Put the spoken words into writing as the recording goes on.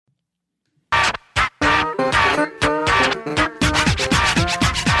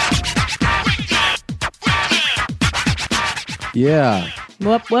Yeah.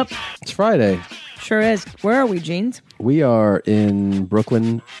 Whoop, whoop. It's Friday. Sure is. Where are we, Jeans? We are in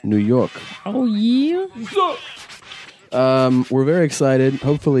Brooklyn, New York. Oh, yeah? We're very excited.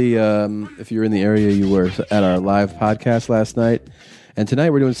 Hopefully, if you're in the area, you were at our live podcast last night. And tonight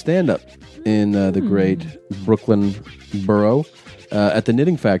we're doing stand-up in the great Brooklyn borough at the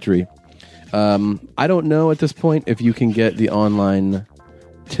Knitting Factory. I don't know at this point if you can get the online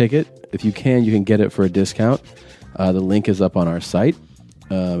ticket. If you can get it for a discount. The link is up on our site.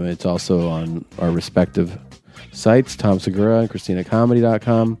 It's also on our respective sites, Tom Segura and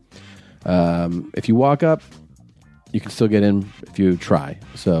ChristinaComedy.com. If you walk up, you can still get in if you try.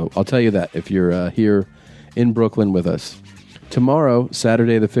 So I'll tell you that if you're here in Brooklyn with us. Tomorrow,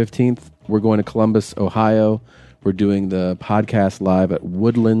 Saturday the 15th, we're going to Columbus, Ohio. We're doing the podcast live at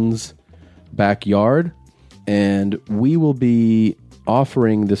Woodlands Backyard. And we will be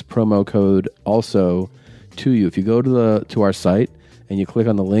offering this promo code also to you. If you go to our site and you click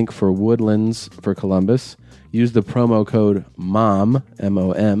on the link for Woodlands for Columbus, use the promo code MOM,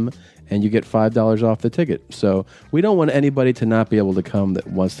 M-O-M, and you get $5 off the ticket. So we don't want anybody to not be able to come that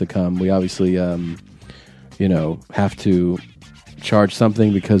wants to come. We obviously, have to charge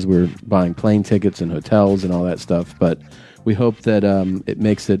something because we're buying plane tickets and hotels and all that stuff. But we hope that it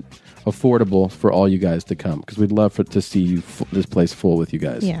makes it affordable for all you guys to come because we'd love to see this place full with you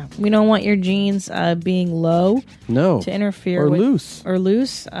guys. Yeah, we don't want your jeans being low. No, to interfere or with loose or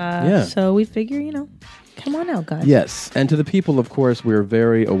loose. Yeah. So we figure, come on out, guys. Yes, and to the people, of course, we're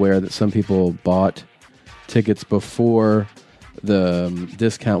very aware that some people bought tickets before the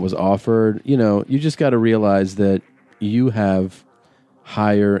discount was offered. You just got to realize that you have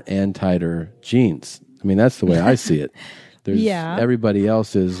higher and tighter jeans. I mean, that's the way I see it. Everybody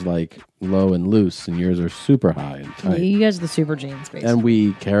else is like low and loose, and yours are super high and tight. Yeah, you guys are the super jeans, basically. And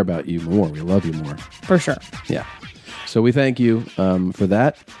we care about you more. We love you more. For sure. Yeah. So we thank you for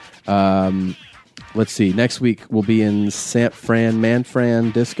that. Let's see. Next week we'll be in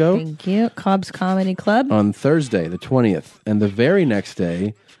Manfran Disco. Thank you. Cobb's Comedy Club. On Thursday, the 20th. And the very next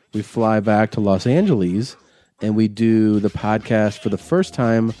day, we fly back to Los Angeles, and we do the podcast for the first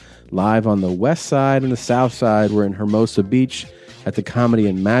time live on the west side and the south side. We're in Hermosa Beach at the Comedy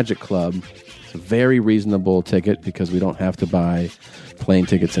and Magic Club. It's a very reasonable ticket because we don't have to buy plane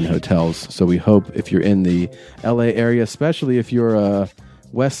tickets and hotels. So we hope if you're in the LA area, especially if you're a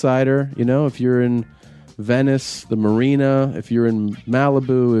West Sider, if you're in Venice, the Marina, if you're in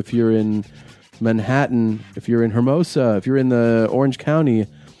Malibu, if you're in Manhattan, if you're in Hermosa, if you're in the Orange County,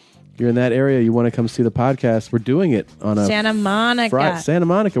 you're in that area, you want to come see the podcast. We're doing it on a Santa Monica. Santa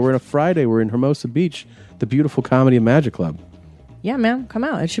Monica. We're on a Friday. We're in Hermosa Beach, the beautiful Comedy and Magic Club. Yeah, man, come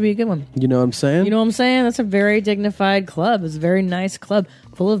out. It should be a good one. You know what I'm saying? You know what I'm saying? That's a very dignified club. It's a very nice club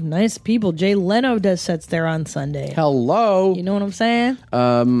full of nice people. Jay Leno does sets there on Sunday. Hello. You know what I'm saying?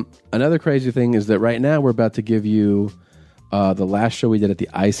 Another crazy thing is that right now we're about to give you the last show we did at the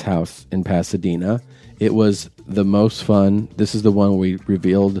Ice House in Pasadena. It was the most fun. This is the one where we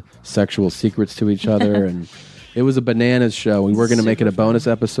revealed sexual secrets to each other, and it was a bananas show. We were going to make it a bonus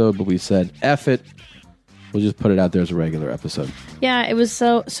episode, but we said, F it. We'll just put it out there as a regular episode. Yeah, it was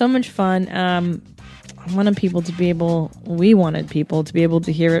so much fun. We wanted people to be able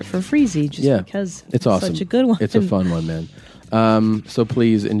to hear it for freezy just because it's awesome. Such a good one. It's a fun one, man. So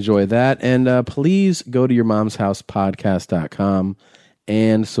please enjoy that. And please go to yourmomshousepodcast.com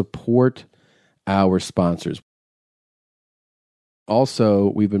and support our sponsors.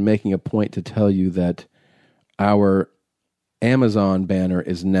 Also, we've been making a point to tell you that our Amazon banner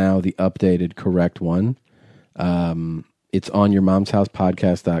is now the updated correct one. It's on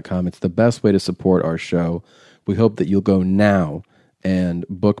yourmomshousepodcast.com. It's the best way to support our show. We hope that you'll go now and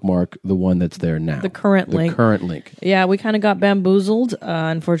bookmark the one that's there now. The current link. Yeah, we kind of got bamboozled,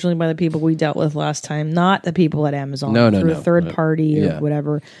 unfortunately, by the people we dealt with last time. Not the people at Amazon. Through a third party or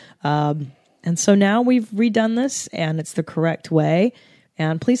whatever. And so now we've redone this, and it's the correct way.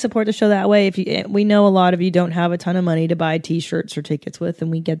 And please support the show that way. We know a lot of you don't have a ton of money to buy T-shirts or tickets with,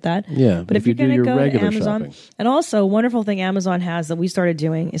 and we get that. Yeah, but if you're going to go to Amazon, shopping. And also, a wonderful thing Amazon has that we started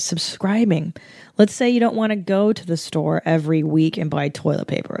doing is subscribing. Let's say you don't want to go to the store every week and buy toilet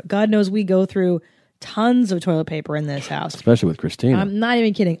paper. God knows we go through tons of toilet paper in this house, especially with Christina. I'm not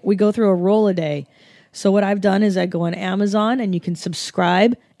even kidding. We go through a roll a day. So what I've done is I go on Amazon and you can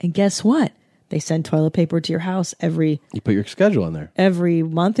subscribe, and guess what? They send toilet paper to your house You put your schedule in there. Every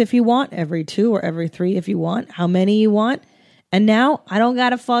month if you want, every 2 or every 3 if you want, how many you want. And now I don't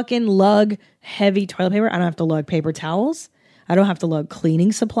got to fucking lug heavy toilet paper. I don't have to lug paper towels. I don't have to load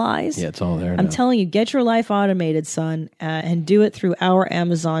cleaning supplies. Yeah, it's all there. I'm telling you, get your life automated, son, and do it through our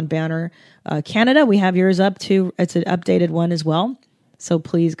Amazon banner. Canada, we have yours up too. It's an updated one as well. So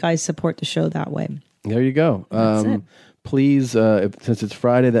please, guys, support the show that way. There you go. Please, since it's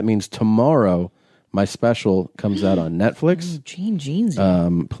Friday, that means tomorrow my special comes out on Netflix. Jeans.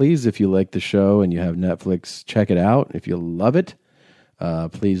 Please, if you like the show and you have Netflix, check it out. If you love it,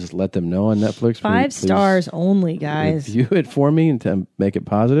 please let them know on Netflix. 5 stars only, guys. Review it for me and to make it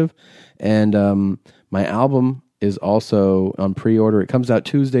positive. And my album is also on pre-order. It comes out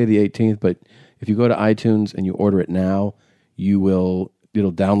Tuesday the 18th, but if you go to iTunes and you order it now, it'll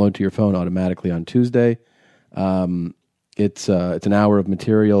download to your phone automatically on Tuesday. It's an hour of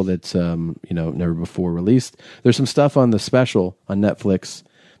material that's never before released. There's some stuff on the special on Netflix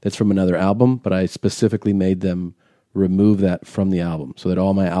that's from another album, but I specifically made them remove that from the album so that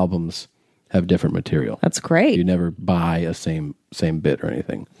all my albums have different material. That's great. You never buy a same bit or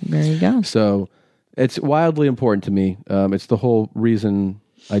anything. There you go. So it's wildly important to me. It's the whole reason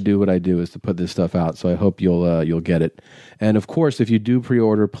I do what I do is to put this stuff out. So I hope you'll get it. And of course, if you do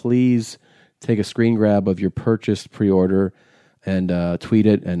pre-order, please take a screen grab of your purchased pre-order and tweet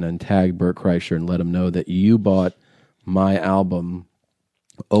it and then tag Bert Kreischer and let him know that you bought my album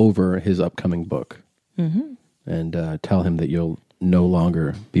over his upcoming book. Mm-hmm. And tell him that you'll no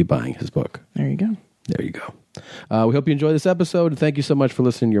longer be buying his book. There you go. There you go. We hope you enjoy this episode. And thank you so much for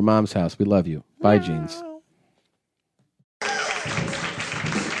listening to Your Mom's House. We love you. Bye, Jeans.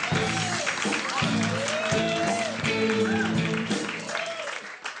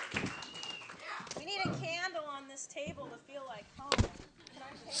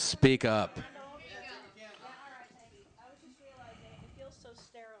 Speak up. It feels so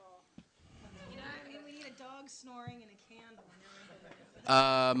sterile. You know what I mean? We need a dog snoring and a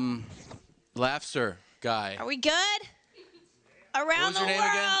candle. Laughster guy. Are we good? Around the world.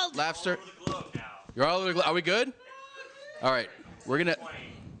 Again? Laughster. You're all over the globe. Are we good? All right. We're gonna.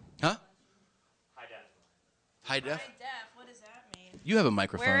 Huh? High def. What does that mean? You have a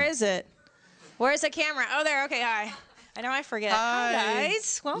microphone. Where is it? Where's the camera? Oh, there. Okay. Hi. I know I forget. Hi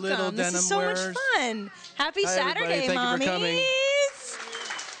guys. Welcome. This is so much fun. Happy Saturday, mommies. Thank you for coming.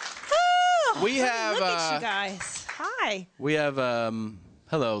 Oh, we have. Look at you guys. Hi. We have.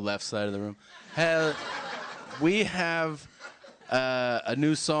 Hello, left side of the room. We have a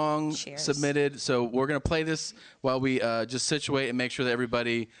new song submitted, so we're gonna play this while we just situate and make sure that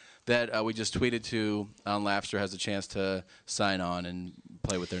everybody that we just tweeted to on Laughster has a chance to sign on and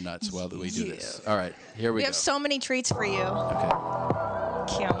play with their nuts while we do this. All right, here we go. We have so many treats for you. Okay.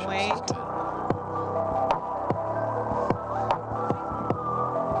 Can't wait.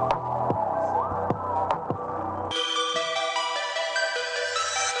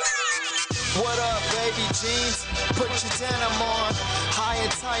 What up, baby jeans? Put your denim on. High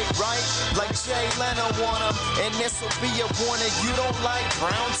and tight, right? Like Jay Leno want 'em. And this'll be a warning. You don't like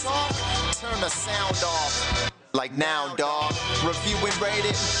brown talk? Turn the sound off. Like now, dog. Review and rate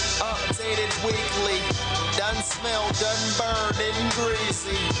it. Updated weekly. Doesn't smell, doesn't burn, isn't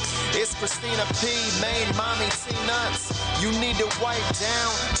greasy. It's Christina P. Main mommy T-nuts. You need to wipe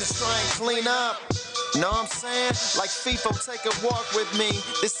down. Just try and clean up. Know what I'm saying? Like FIFO, take a walk with me.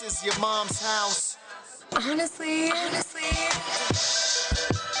 This is your mom's house. Honestly.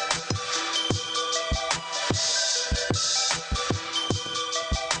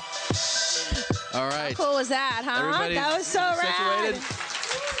 All right. How cool was that, huh? Everybody that was so rad.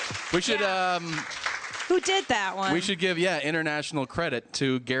 We should. Who did that one? We should give international credit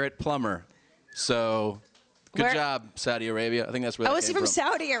to Garrett Plummer. So. Good job, Saudi Arabia. I think that's where that was he from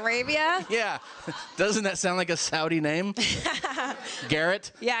Saudi Arabia? Yeah. Doesn't that sound like a Saudi name?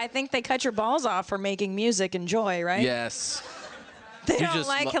 Garrett? Yeah, I think they cut your balls off for making music and joy, right? Yes. They don't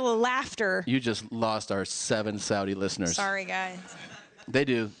like laughter. You just lost our 7 Saudi listeners. Sorry, guys. They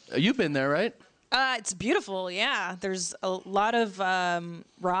do. You've been there, right? It's beautiful, yeah. There's a lot of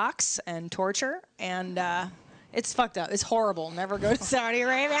rocks and torture, and it's fucked up. It's horrible. Never go to Saudi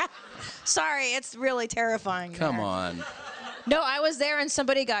Arabia. Sorry, it's really terrifying. Come on. No, I was there and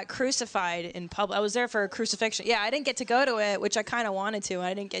somebody got crucified in public. I was there for a crucifixion. Yeah, I didn't get to go to it, which I kind of wanted to.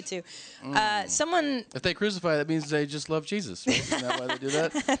 I didn't get to. Someone. If they crucify, that means they just love Jesus, right? Isn't that why they do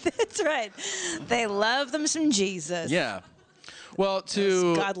that? That's right. They love them some Jesus. Yeah. Well,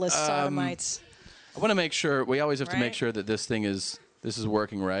 those godless sodomites. I want to make sure. We always have to make sure that this is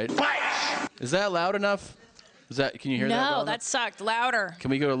working right. Is that loud enough? Can you hear that? No, that sucked. Louder. Can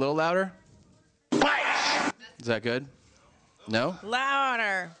we go a little louder? Is that good? No?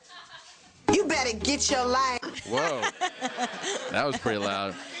 Louder. You better get your life. Whoa. That was pretty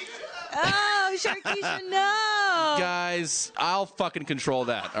loud. Oh, Sharkeisha, no. Guys, I'll fucking control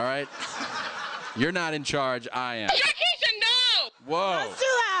that, all right? You're not in charge. I am. Sharkeisha, no. Whoa.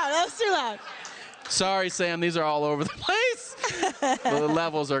 That's too loud. Sorry, Sam. These are all over the place. The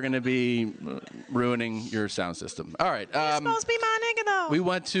levels are going to be ruining your sound system. All right. You're supposed to be my nigga, though. We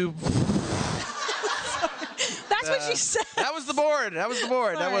went to... That's what she said. That was the board. That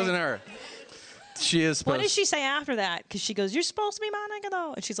wasn't her. She is supposed... What did she say after that? Because she goes, you're supposed to be my nigga,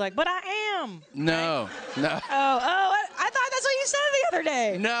 though. And she's like, but I am. No. Right? No. I thought that's what you said the other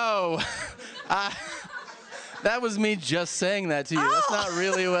day. No. That was me just saying that to you. That's not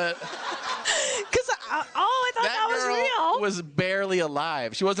really what... Because, I thought that was real. Was barely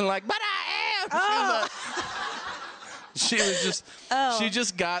alive. She wasn't like, but I am. Oh. She was just... She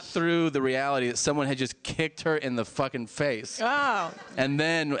just got through the reality that someone had just kicked her in the fucking face. Oh. And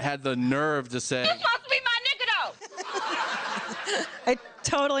then had the nerve to say... You're supposed to be my nigga, though. I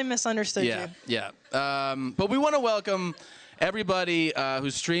totally misunderstood you. Yeah. But we want to welcome everybody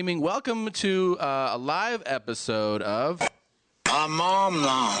who's streaming. Welcome to a live episode of... My mom's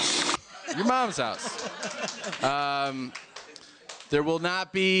house. Your mom's house. There will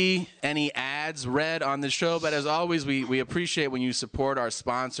not be any ads read on the show, but as always, we appreciate when you support our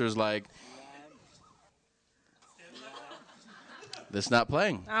sponsors like... This not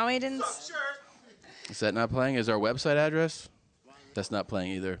playing. Oh, we didn't... Is that not playing? Is our website address? That's not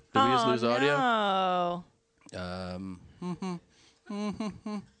playing either. Did we just lose audio? No.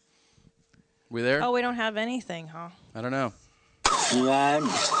 We there? Oh, we don't have anything, huh? I don't know.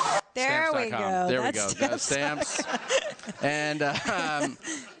 There we go. There we go. Stamps. And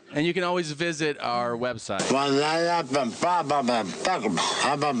you can always visit our website.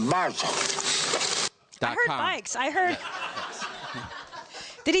 I heard bikes.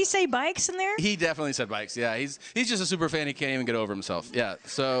 Did he say bikes in there? He definitely said bikes. Yeah, he's just a super fan. He can't even get over himself. Yeah,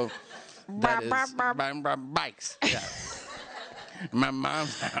 so that is bikes. Yeah. My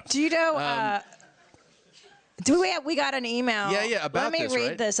mom's house. Do you know? We got an email. Yeah, about this, Let me read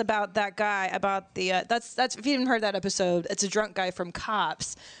right? this about that guy, about the, that's if you haven't heard that episode, it's a drunk guy from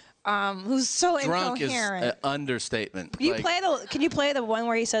Cops, who's so drunk incoherent. Is an understatement. Can you play the one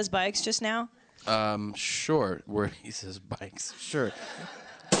where he says bikes just now? Sure, where he says bikes, sure.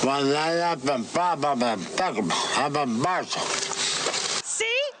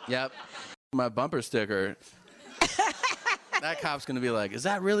 See? Yep. My bumper sticker. That cop's going to be like, is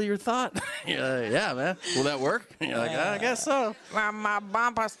that really your thought? You're like, yeah, man. Will that work? You're like, I guess so. My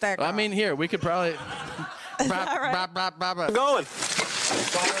bumper sticker. I mean, here, we could probably... Going.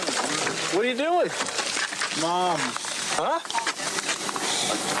 What are you doing? Mom. Huh?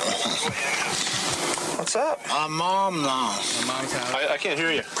 What's up? My mom's house. My mom's house. I can't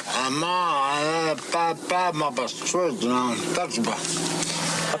hear you.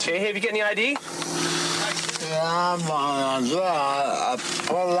 Okay, have you got any ID? I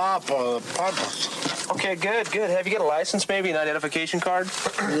pull up on the purpose. Okay, good. Have you got a license, maybe an identification card?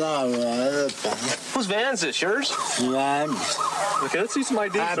 Whose van is this? Yours? Okay, let's see some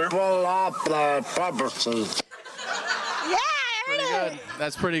ID, sir. I pull up the purposes. Yeah, I heard Good.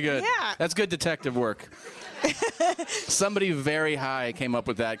 That's pretty good. Yeah. That's good detective work. Somebody very high came up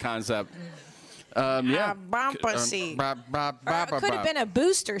with that concept. Yeah. A bumper seat. It Could have been a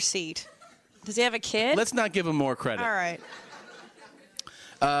booster seat. Does he have a kid? Let's not give him more credit. All right.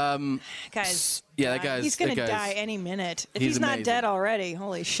 Guys. Yeah, that guy's... He's going to die any minute. If he's amazing. not dead already,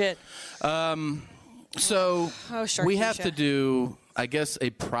 holy shit. So we have to do, I guess, a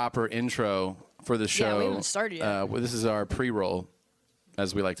proper intro for the show. Yeah, we haven't started yet. This is our pre-roll,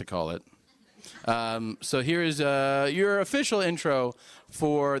 as we like to call it. So here is your official intro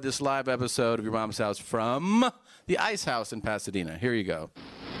for this live episode of Your Mom's House from the Ice House in Pasadena. Here you go.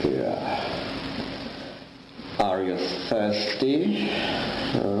 Yeah. Are you thirsty?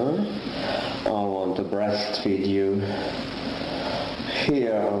 I want to breastfeed you.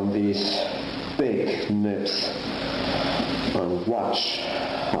 Here on these big nips. And watch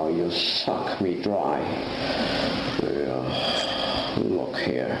how you suck me dry. Yeah. Look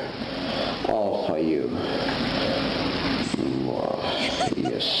here. All for you.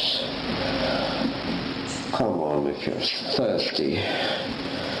 Yes. Come on if you're thirsty.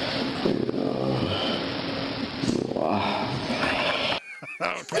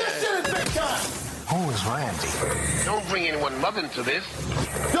 Who is Randy? Don't bring anyone mother into this.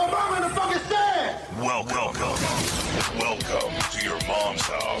 Your mom in the fucking stand! Welcome to Your Mom's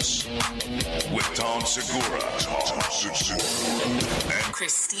House with Tom Segura, and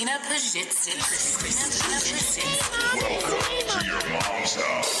Christina Pazsitzky. welcome to Your Mom's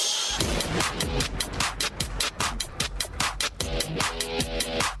House.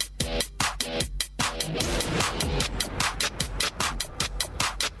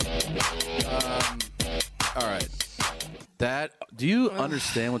 Do you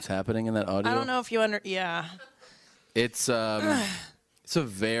understand what's happening in that audio? I don't know if you yeah. It's a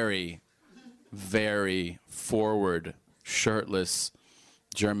very, very forward, shirtless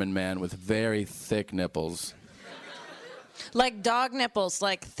German man with very thick nipples. Like dog nipples,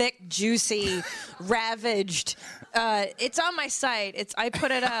 like thick, juicy, ravaged. It's on my site. I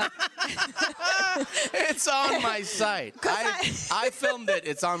put it up. It's on my site. I filmed it.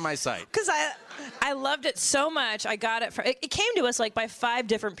 It's on my site. Because I loved it so much. I got it. It came to us like by 5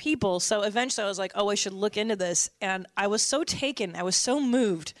 different people. So eventually I was like, oh, I should look into this. And I was so taken. I was so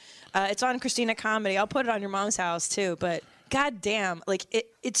moved. It's on Christina Comedy. I'll put it on Your Mom's House too. But goddamn, like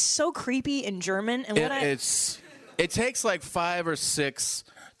it's so creepy in German. And it takes like 5 or 6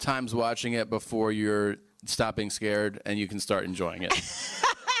 times watching it before you're stopping scared and you can start enjoying it.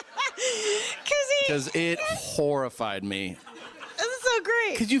 Because it horrified me. This is so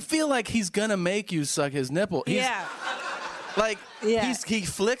great. Because you feel like he's gonna make you suck his nipple. He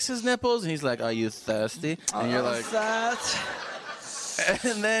flicks his nipples and he's like, "Are you thirsty?" And you're like,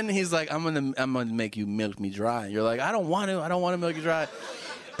 and then he's like, "I'm gonna make you milk me dry." And you're like, "I don't want to milk you dry."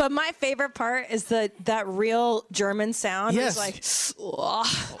 But my favorite part is that real German sound. Yes. It's like,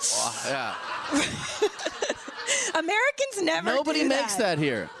 yeah. Americans never. Nobody makes that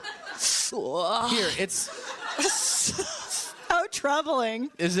here. Here, it's so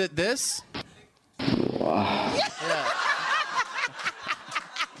troubling. Is it this? Yeah.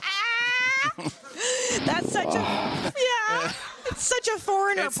 That's such a It's such a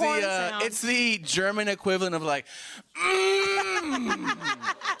foreigner porn sound. It's the German equivalent of like,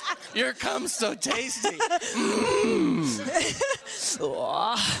 your cum's so tasty.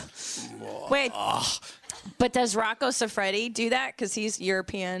 Wait, but does Rocco Siffredi do that because he's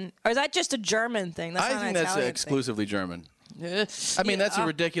European, or is that just a German thing? I think that's exclusively German. I mean, that's a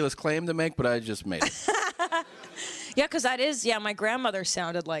ridiculous claim to make, but I just made it. Yeah, because that is. Yeah, my grandmother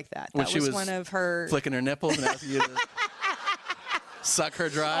sounded like that. When that she was one of her flicking her nipples and asking you to suck her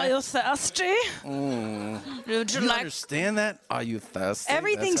dry. Are you thirsty? Would you understand that? Are you thirsty?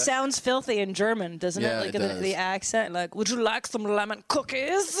 Everything sounds filthy in German, doesn't it? Like it does. The accent. Like, would you like some lemon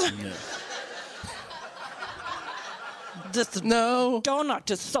cookies? Yeah. This donut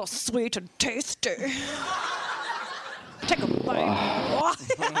is so sweet and tasty. Take a bite.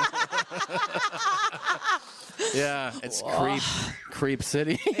 Yeah, it's creep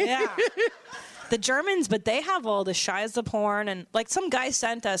city. Yeah. The Germans, but they have all the Scheiße porn, and like some guy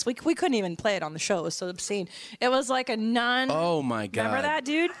sent us, we couldn't even play it on the show, it was so obscene. It was like a nun. Oh my God. Remember that,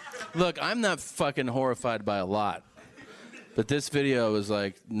 dude? Look, I'm not fucking horrified by a lot, but this video was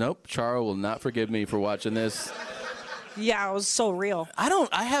like, nope, Charo will not forgive me for watching this. Yeah, it was so real.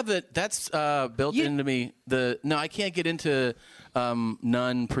 I have it, that's built into me. I can't get into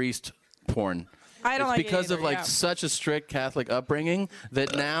nun priest porn. I don't it's like because it either, of such a strict Catholic upbringing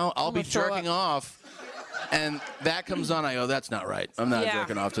that now I'll be jerking off and that comes on. I go, that's not right. I'm not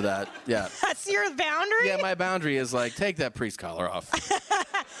jerking off to that. Yeah. That's your boundary? Yeah, my boundary is like, take that priest collar off.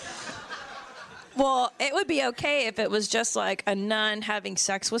 Well, it would be okay if it was just like a nun having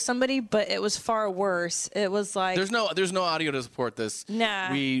sex with somebody, but it was far worse. It was like there's no audio to support this.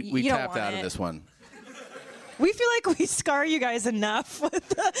 Nah, we tapped out of this one. We feel like we scar you guys enough with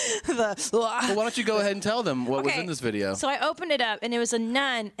the Well, why don't you go ahead and tell them what was in this video? So I opened it up, and it was a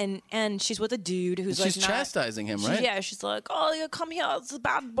nun, and she's with a dude who's she's chastising him, right? Yeah, she's like, "Oh, you come here, it's a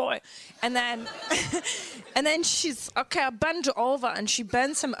bad boy," and then she's okay. I bend you over, and she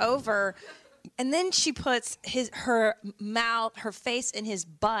bends him over. And then she puts her face in his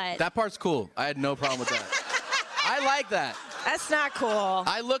butt. That part's cool. I had no problem with that. I like that. That's not cool.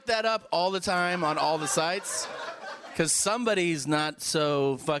 I look that up all the time on all the sites because somebody's not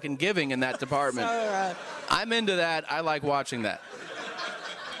so fucking giving in that department. I'm into that. I like watching that.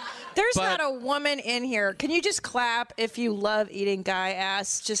 There's not a woman in here. Can you just clap if you love eating guy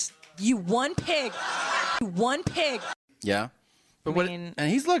ass? Just you one pig. You one pig. Yeah. But and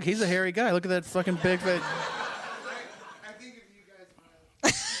he's a hairy guy. Look at that fucking big face. I think if you guys want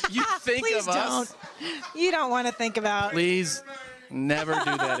to... You think Please of us? You don't want to think about... Please never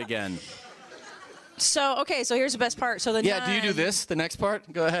do that again. So here's the best part. So do you do this, the next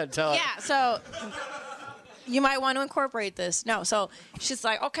part? Go ahead, tell us. Yeah, so... You might want to incorporate this. No, so she's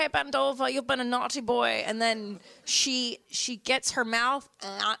like, okay, bend over. You've been a naughty boy. And then she gets her mouth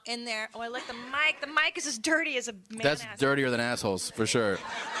in there. Oh, I like the mic. The mic is as dirty as a man. That's dirtier than assholes, for sure.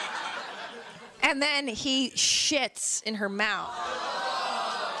 And then he shits in her mouth.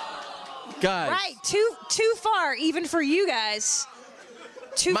 Guys. Right, too far, even for you guys.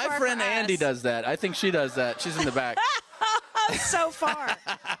 My friend Andy does that. I think she does that. She's in the back. So far.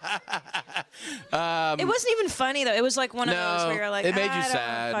 It wasn't even funny though. It was like one of those where you're like, it made you I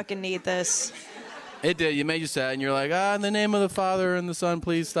sad. don't fucking need this. It did. You made you sad, and you're like, in the name of the Father and the Son,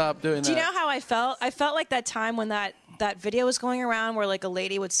 please stop doing that. Do you know how I felt? I felt like that time when that video was going around where like a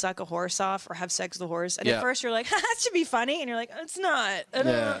lady would suck a horse off or have sex with a horse, and at first you're like, that should be funny, and you're like, it's not.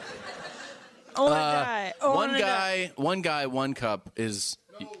 Yeah. Oh my God. One guy, one cup is.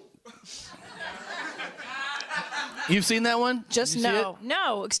 You've seen that one?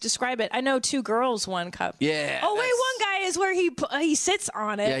 No. Describe it. I know 2 girls, 1 cup. Yeah. Oh wait, one guy is where he sits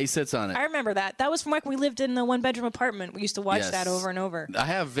on it. Yeah, he sits on it. I remember that. That was from when we lived in the 1-bedroom apartment. We used to watch that over and over. I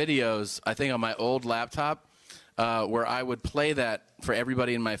have videos, I think, on my old laptop where I would play that for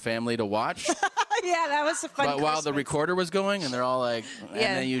everybody in my family to watch. Yeah, that was a fun. But while the recorder was going, and they're all like, and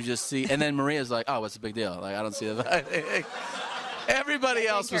then you just see, and then Maria's like, "Oh, what's the big deal?" Like, I don't see that. Everybody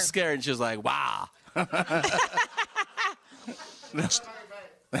else was scared, and she was like, "Wow."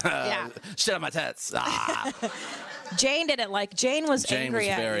 Shit on my tits. Jane didn't like. Jane was angry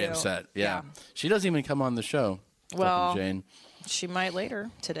at you. Jane was very upset. Yeah. She doesn't even come on the show. Well, Jane. She might later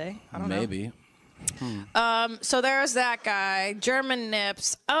today. I don't know. Maybe. So there's that guy, German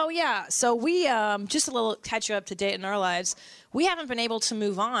Nips. Oh yeah. So we just a little catch you up to date in our lives. We haven't been able to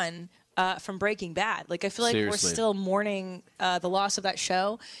move on from Breaking Bad. Like I feel like we're still mourning the loss of that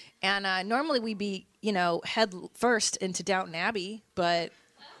show. And normally we'd be, head first into Downton Abbey, but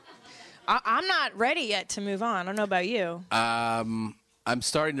I'm not ready yet to move on. I don't know about you. I'm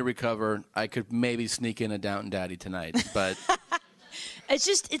starting to recover. I could maybe sneak in a Downton Daddy tonight, but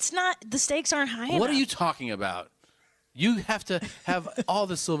it's not, the stakes aren't high enough. What are you talking about? You have to have all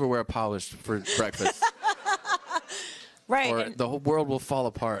the silverware polished for breakfast. Right. Or the whole world will fall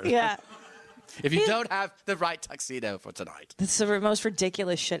apart. Yeah. If you don't have the right tuxedo for tonight. That's the most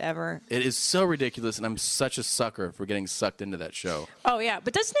ridiculous shit ever. It is so ridiculous, and I'm such a sucker for getting sucked into that show. Oh, yeah.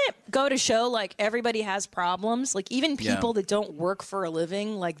 But doesn't it go to show, like, everybody has problems? Like, even people that don't work for a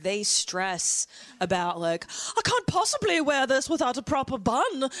living, like, they stress about, like, I can't possibly wear this without a proper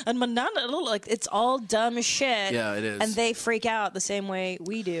bun and banana. Like, it's all dumb as shit. Yeah, it is. And they freak out the same way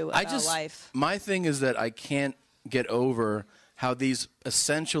we do about life. My thing is that I can't get over how these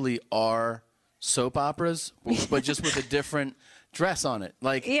essentially are soap operas, but just with a different dress on it.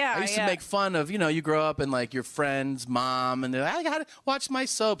 Like, I used to make fun of, you grow up and like your friend's mom, and they're like, I gotta watch my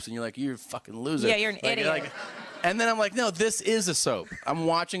soaps, and you're like, you're a fucking loser. Yeah, you're an idiot. And then I'm like, no, this is a soap. I'm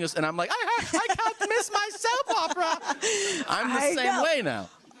watching this, and I'm like, I can't miss my soap opera. I'm the same way now.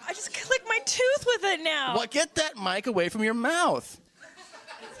 I just click my tooth with it now. Well, get that mic away from your mouth.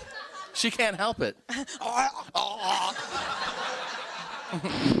 She can't help it.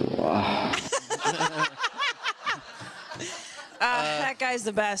 That guy's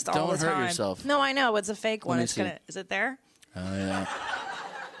the best all the time. Don't hurt yourself. No, I know. It's a fake one. Is it there? Oh, yeah.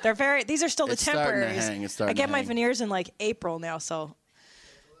 These are still the temporaries. It's starting I get to my hang. veneers in like April now, so.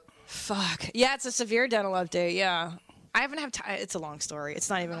 Fuck. Yeah, it's a severe dental update, yeah. I haven't had time. It's a long story. It's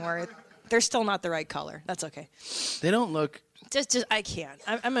not even worth it. They're still not the right color. That's okay. They don't look. Just I can't.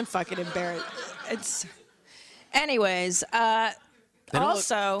 I'm fucking embarrassed. Anyways, they don't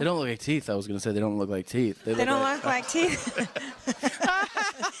look like teeth. I was going to say they don't look like teeth. They don't look like teeth.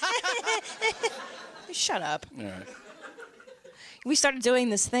 Shut up. All right. We started doing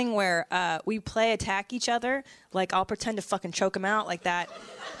this thing where we play attack each other. Like I'll pretend to fucking choke him out like that,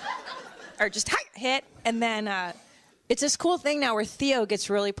 or just hit, and then it's this cool thing now where Theo gets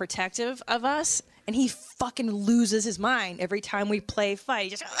really protective of us, and he fucking loses his mind every time we play fight. He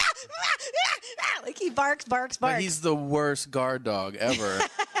just like he barks. But he's the worst guard dog ever.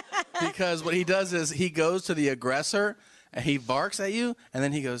 Because what he does is he goes to the aggressor and he barks at you, and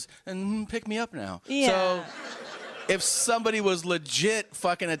then he goes, and pick me up now. Yeah. So if somebody was legit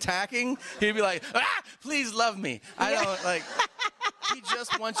fucking attacking, he'd be like, please love me. I don't like. He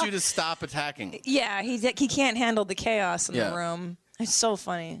just wants you to stop attacking. Yeah, he can't handle the chaos in the room. It's so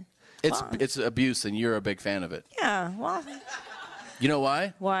funny. It's abuse, and you're a big fan of it. Yeah, well. You know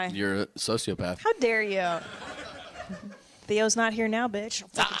why? Why? You're a sociopath. How dare you? Theo's not here now, bitch. I'll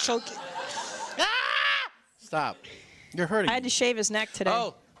fucking choke you. Stop. You're hurting me. I had to shave his neck today.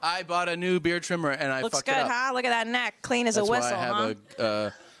 Oh, I bought a new beard trimmer, and I Looks fucked good, it up. huh? Look at that neck. Clean as a whistle, That's why I have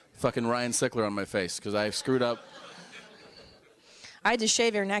a fucking Ryan Sickler on my face, because I screwed up. I had to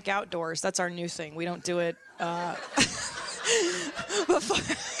shave your neck outdoors. That's our new thing. We don't do it.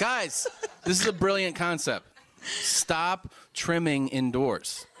 Guys, this is a brilliant concept. Stop trimming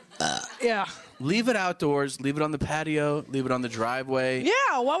indoors. Yeah. Leave it outdoors. Leave it on the patio. Leave it on the driveway.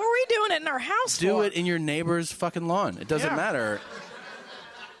 Yeah, what were we doing it in our house Do for? it in your neighbor's fucking lawn. It doesn't matter.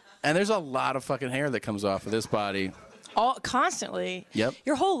 And there's a lot of fucking hair that comes off of this body. all constantly. Yep.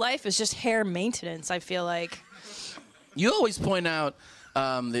 Your whole life is just hair maintenance, I feel like. You always point out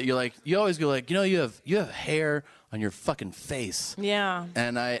that you always go like, you have hair on your fucking face. Yeah.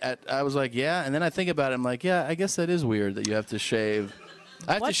 And I was like, yeah. And then I think about it. I'm like, yeah, I guess that is weird that you have to shave.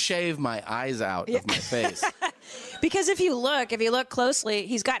 I have to shave my eyes out of my face. Because if you look closely,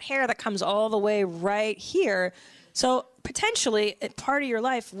 he's got hair that comes all the way right here. So potentially, part of your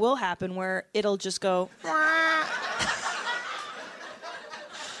life will happen where it'll just go.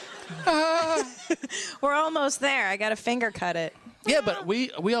 We're almost there. I got to finger cut it. Yeah, but we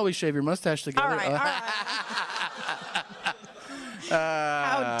always shave your mustache together. All right.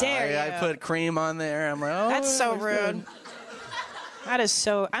 How dare you? I put cream on there. I'm like, oh, that's so rude. Good. That is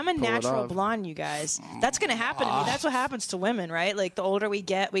so. I'm a natural blonde, you guys. That's gonna happen to me. That's what happens to women, right? Like the older we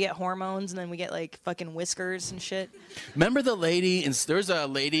get hormones, and then we get like fucking whiskers and shit. Remember the lady? There's a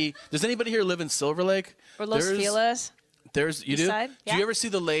lady. Does anybody here live in Silver Lake? Or Los Feliz? You do? Side? Yeah. Do you ever see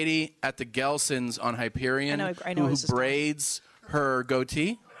the lady at the Gelson's on Hyperion I know who braids her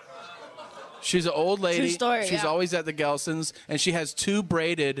goatee? She's an old lady. True story, She's always at the Gelson's, and she has 2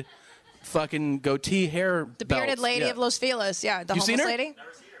 braided fucking goatee hair The bearded belts. Los Feliz. Yeah, the You homeless seen her? lady.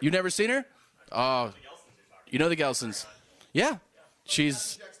 You've never seen her? Oh, you know the Gelsons. Yeah.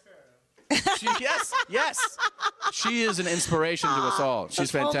 She's yes. She is an inspiration to us all. She's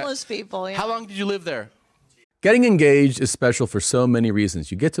fantastic. Homeless people. Yeah. How long did you live there? Getting engaged is special for so many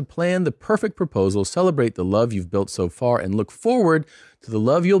reasons. You get to plan the perfect proposal, celebrate the love you've built so far, and look forward to the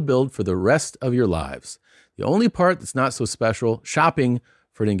love you'll build for the rest of your lives. The only part that's not so special, shopping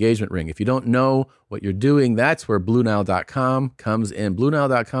for an engagement ring. If you don't know what you're doing, that's where BlueNile.com comes in.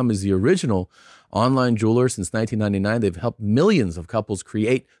 BlueNile.com is the original online jeweler since 1999. They've helped millions of couples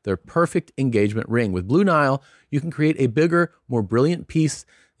create their perfect engagement ring. With Blue Nile, you can create a bigger, more brilliant piece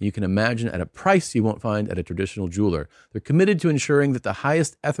than you can imagine at a price you won't find at a traditional jeweler. They're committed to ensuring that the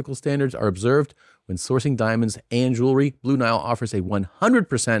highest ethical standards are observed when sourcing diamonds and jewelry. Blue Nile offers a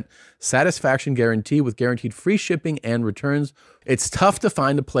 100% satisfaction guarantee with guaranteed free shipping and returns. It's tough to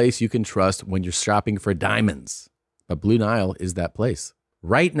find a place you can trust when you're shopping for diamonds, but Blue Nile is that place.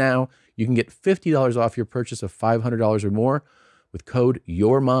 Right now, you can get $50 off your purchase of $500 or more with code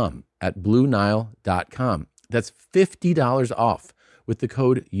YOURMOM at BlueNile.com. That's $50 off with the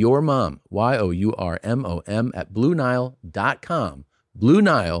code YOURMOM, YOURMOM, at BlueNile.com,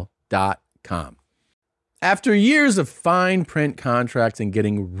 BlueNile.com. After years of fine print contracts and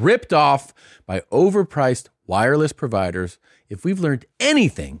getting ripped off by overpriced wireless providers, if we've learned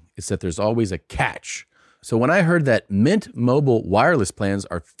anything, it's that there's always a catch. So when I heard that Mint Mobile wireless plans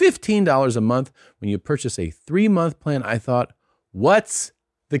are $15 a month when you purchase a 3-month plan, I thought, what's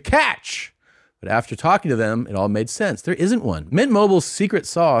the catch? But after talking to them, it all made sense. There isn't one. Mint Mobile's secret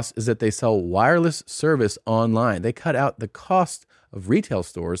sauce is that they sell wireless service online. They cut out the cost of retail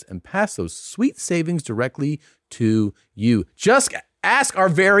stores and pass those sweet savings directly to you. Just ask our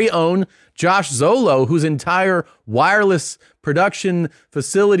very own Josh Zolo, whose entire wireless production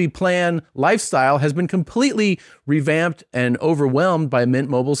facility plan lifestyle has been completely revamped and overwhelmed by Mint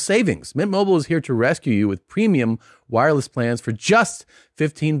Mobile's savings. Mint Mobile is here to rescue you with premium wireless plans for just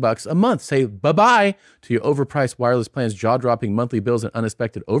 $15 a month. Say bye-bye to your overpriced wireless plans, jaw-dropping monthly bills, and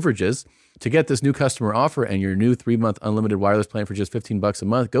unexpected overages. To get this new customer offer and your new 3-month unlimited wireless plan for just $15 a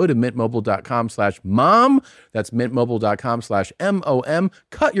month, go to mintmobile.com/mom. That's mintmobile.com/MOM.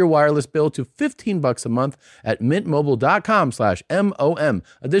 Cut your wireless bill to $15 a month at mintmobile.com/MOM.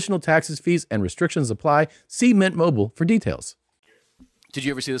 Additional taxes, fees, and restrictions apply. See Mint Mobile for details. Did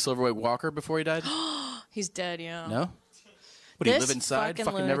you ever see the Silverway Walker before he died? He's dead, yeah. No? What, do you live inside?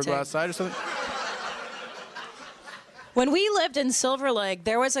 Fucking never go outside or something? When we lived in Silver Lake,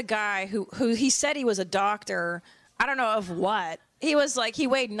 there was a guy who he said he was a doctor. I don't know of what. He was like, he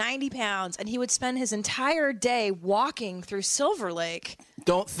weighed 90 pounds, and he would spend his entire day walking through Silver Lake.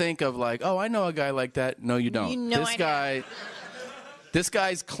 Don't think of like, oh, I know a guy like that. No, you don't. You know This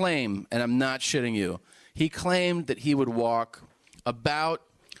guy's claim, and I'm not shitting you, he claimed that he would walk about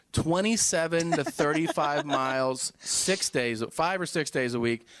 27 to 35 miles 5 or 6 days a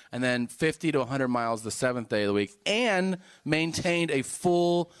week, and then 50 to 100 miles the 7th day of the week, and maintained a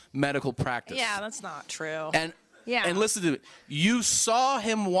full medical practice. Yeah, that's not true. And listen to it. You saw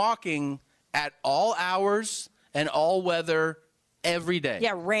him walking at all hours and all weather every day.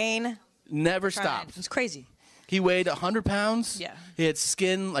 Yeah, rain. Never stopped. It's crazy. He weighed 100 pounds. Yeah. He had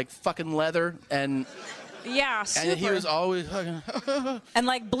skin like fucking leather, and... Yeah, super. And he was always and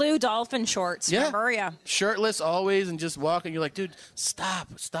like blue dolphin shorts, remember? Yeah. Shirtless always and just walking. You're like, dude, stop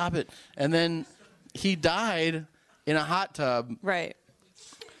it. And then he died in a hot tub. Right.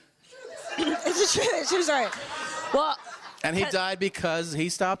 It's a true story. Well, and he died because he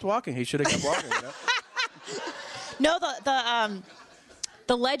stopped walking. He should have kept walking. You know? No,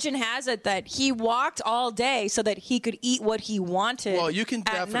 the legend has it that he walked all day so that he could eat what he wanted. Well, you can at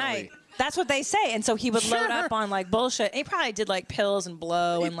definitely. night. That's what they say, and so he would load up on like bullshit. He probably did like pills and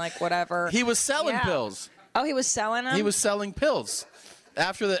blow and like whatever. He was selling pills. Oh, he was selling them. He was selling pills.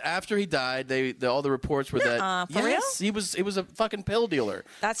 After he died, all the reports were that for real? he was a fucking pill dealer.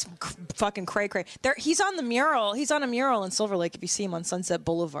 That's fucking cray. There, he's on the mural. He's on a mural in Silver Lake. If you see him on Sunset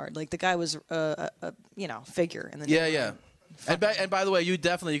Boulevard, like the guy was a figure in the Yeah. And by the way, you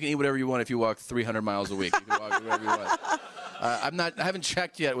can eat whatever you want if you walk 300 miles a week. You can walk whatever you want. I haven't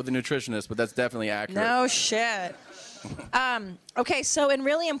checked yet with a nutritionist, but that's definitely accurate. No shit. Okay, so in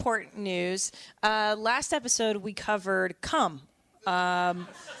really important news, last episode we covered cum.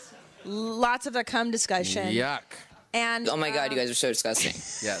 Lots of the cum discussion. Yuck. And oh my God, you guys are so disgusting.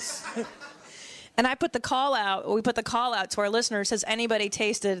 Yes. And I put the call out. We put the call out to our listeners. Has anybody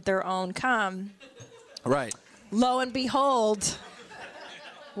tasted their own cum? Right. Lo and behold,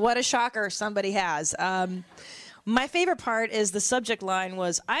 what a shocker! Somebody has. My favorite part is the subject line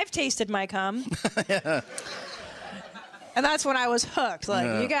was, "I've tasted my cum." Yeah. And that's when I was hooked.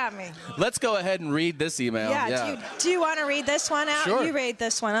 Like, you got me. Let's go ahead and read this email. Yeah. Do you want to read this one out? Sure. You read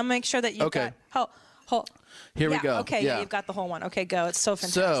this one. I'll make sure that you got. Here we go. Okay. Yeah, you've got the whole one. Okay, go. It's so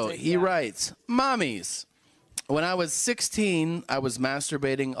fantastic. So he writes, "Mommies, when I was 16, I was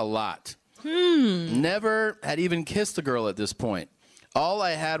masturbating a lot. Never had even kissed a girl at this point. All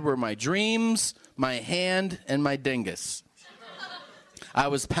I had were my dreams, my hand, and my dingus. I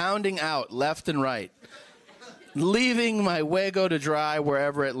was pounding out left and right, leaving my huevo to dry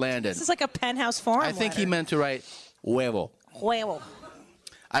wherever it landed." This is like a Penthouse Forum I think letter. he meant to write huevo. Huevo.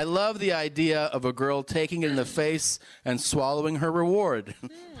 I love the idea of a girl taking it in the face and swallowing her reward.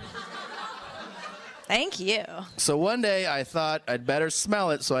 Thank you. So one day I thought I'd better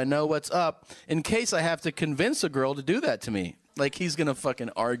smell it so I know what's up in case I have to convince a girl to do that to me. Like he's going to fucking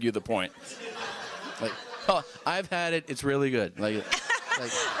argue the point. Like, oh, I've had it. It's really good. Like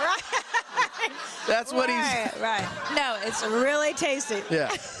Right. That's what he's... Right. No, it's really tasty.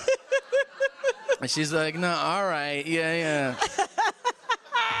 Yeah. And she's like, no, all right. Yeah.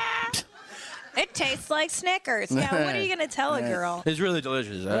 It tastes like Snickers. Yeah, what are you going to tell a girl? It's really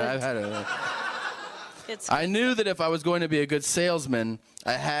delicious. I've had it. I knew that if I was going to be a good salesman,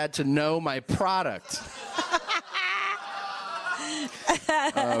 I had to know my product.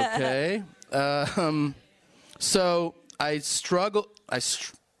 Okay. So I strussled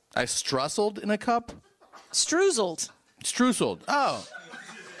in a cup. Struzeled. Oh.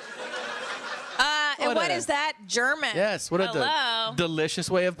 And what is that? German. Yes. What a delicious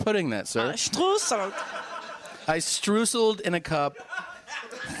way of putting that, sir. Strusseled. I strusseled in a cup.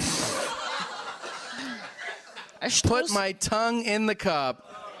 Put my tongue in the cup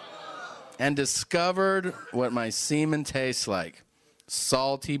and discovered what my semen tastes like.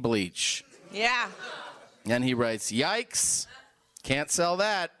 Salty bleach. Yeah. And he writes, yikes. Can't sell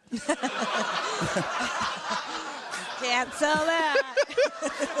that. Can't sell that.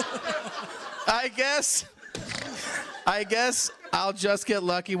 I guess I'll just get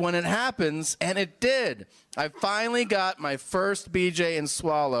lucky when it happens, and it did. I finally got my first BJ and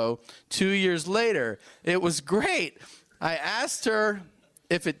swallow 2 years later. It was great. I asked her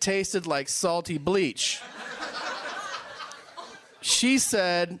if it tasted like salty bleach. She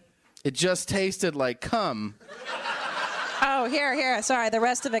said it just tasted like cum. Oh, here. Sorry, the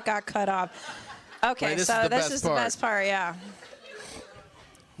rest of it got cut off. Okay, Wait, this so is the best part, yeah.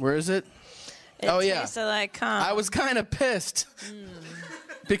 Where is it? It tasted like cum. I was kind of pissed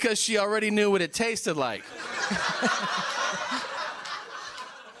because she already knew what it tasted like.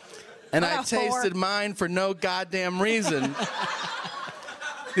 And I tasted mine for no goddamn reason.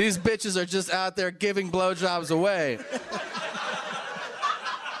 These bitches are just out there giving blowjobs away.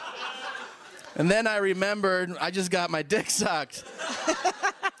 And then I remembered I just got my dick sucked.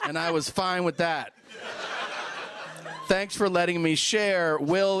 And I was fine with that. Thanks for letting me share.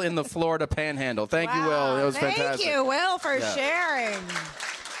 Will in the Florida Panhandle. Thank you, Will. It was fantastic. Thank you, Will, for sharing.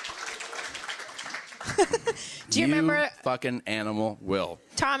 Do you remember? Fucking animal, Will.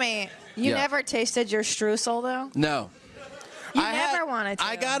 Tommy, you never tasted your streusel, though? No. You never wanted to.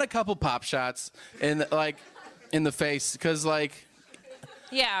 I got a couple pop shots in the face because,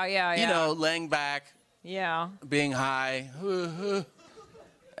 Yeah. you know, laying back, being high,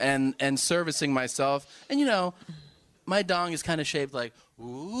 and servicing myself. And, you know, my dong is kind of shaped like,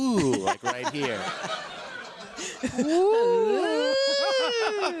 ooh, like right here. Ooh.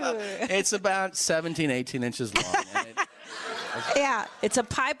 It's about 17, 18 inches long. And Yeah, it's a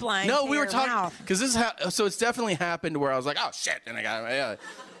pipeline. No, to we were your talking because this is how. So it's definitely happened where I was like, oh shit, and I got it.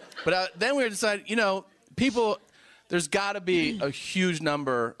 But then we decided, people. There's got to be a huge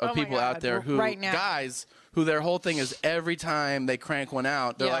number of people out there who guys who their whole thing is every time they crank one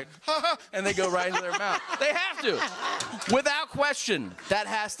out, they're like, ha ha, and they go right into their mouth. They have to, without question. That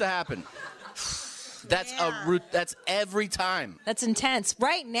has to happen. That's that's every time. That's intense.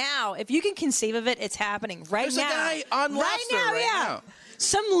 Right now, if you can conceive of it, it's happening right There's now. There's a guy on Lobster right now.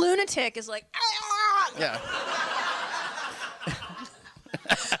 Some lunatic is like, yeah.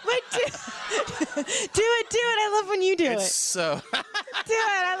 But do it. I love when you do it. So do it.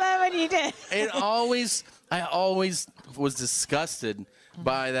 I love when you do it. I always was disgusted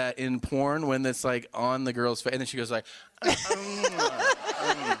by that in porn when it's like on the girl's face, and then she goes like,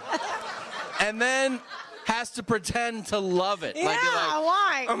 and then has to pretend to love it. Yeah,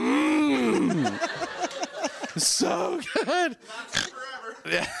 why? So good.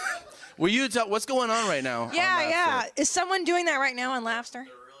 Yeah. Will you tell what's going on right now? Yeah. Is someone doing that right now on Laughter?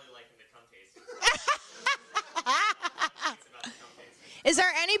 They're really liking the cum taste. Is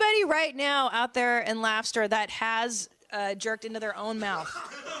there anybody right now out there in Laughter that has jerked into their own mouth?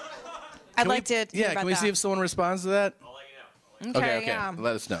 I'd like to. Yeah, can we see if someone responds to that? I'll let you know. Okay. Yeah.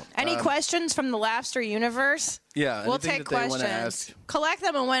 Let us know. Any questions from the Laughter universe? Yeah, we'll take questions. Collect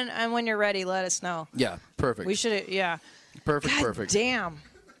them, and when you're ready, let us know. Yeah, perfect. We should. Yeah. Perfect. Damn.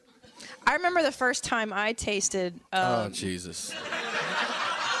 I remember the first time I tasted. Oh Jesus.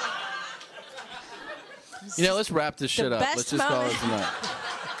 Let's wrap this shit up. Let's just call it tonight.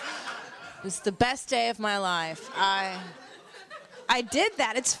 It's the best day of my life. I did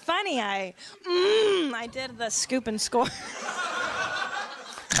that. It's funny. I did the scoop and score.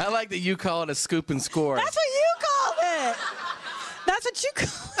 I like that you call it a scoop and score. That's what you called it. That's what you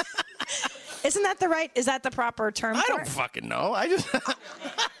call it. Isn't that the right? Is that the proper term? I don't fucking know. I just. Are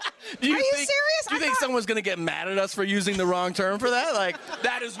you serious? Do you think someone's going to get mad at us for using the wrong term for that? Like,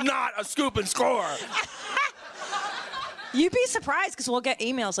 that is not a scoop and score. You'd be surprised because we'll get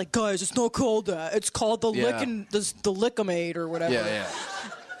emails like, guys, it's not called that. It's called the Lickamade or whatever. Yeah.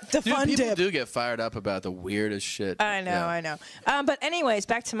 The fun people dip. do get fired up about the weirdest shit. I know. But anyways,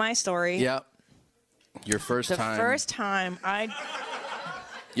 back to my story. Yep. Your first time. The first time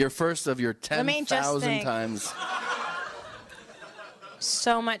Your first of your 10,000 times.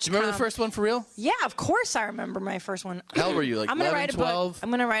 So much. Do you remember the first one for real? Yeah, of course I remember my first one. How old were you? Like 11, 12? I'm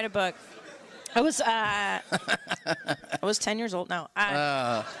going to write a book. I was 10 years old. No.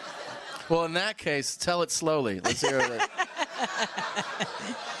 Well, in that case, tell it slowly. Let's hear it.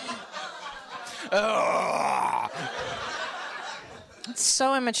 It's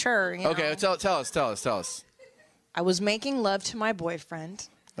so immature. Okay, tell us. I was making love to my boyfriend.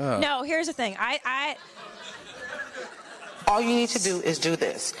 No, here's the thing. All you need to do is do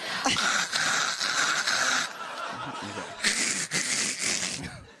this.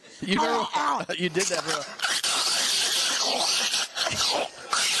 You did that, bro.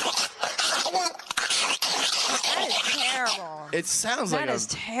 That is terrible. It sounds like a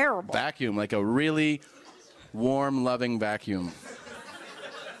terrible vacuum, like a really warm, loving vacuum.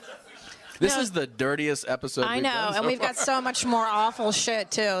 This is the dirtiest episode I know, and we've got so much more awful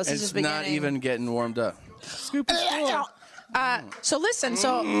shit, too. This is just beginning. Not even getting warmed up. So listen,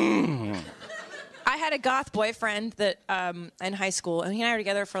 I had a goth boyfriend that in high school, and he and I were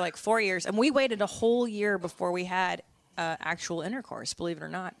together for like 4 years, and we waited a whole year before we had actual intercourse, believe it or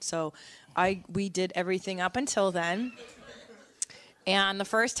not. So we did everything up until then, and the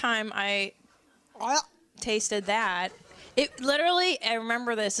first time I tasted that, it literally, I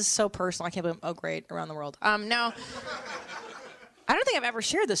remember this is so personal. I can't believe, oh great, around the world. No, I don't think I've ever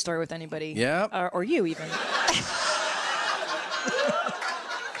shared this story with anybody. Yeah. Or you even.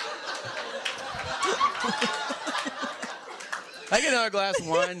 I get another glass of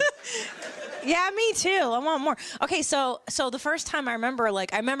wine. Yeah, me too. I want more. Okay, so the first time I remember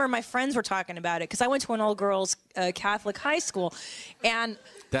my friends were talking about it because I went to an all girls Catholic high school, and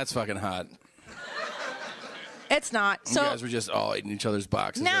that's fucking hot. It's not. You guys were just all eating each other's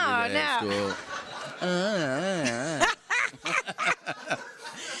boxes every day at school.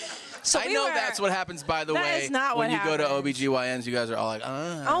 So I know that's what happens, by the way. That is not when what you go to OBGYNs, you guys are all like,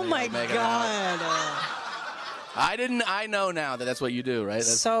 oh my God. I know now that's what you do, right?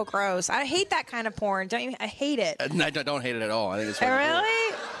 That's so gross. I hate that kind of porn. I hate it. I don't hate it at all. I think it's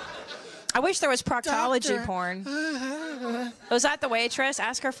really? I wish there was proctology porn. Was that the waitress?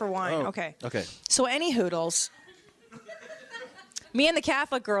 Ask her for wine. Oh, okay. Okay. So any hoodles. Me and the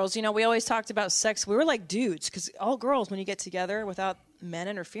Catholic girls, we always talked about sex. We were like dudes because all girls, when you get together without men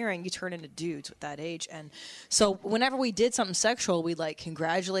interfering, you turn into dudes with that age. And so whenever we did something sexual, we'd like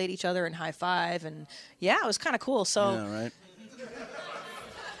congratulate each other and high five. And yeah, it was kind of cool. So yeah, right.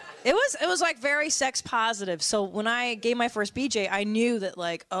 It was like very sex positive. So when I gave my first BJ, I knew that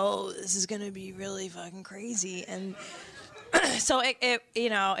like, oh, this is gonna be really fucking crazy. And so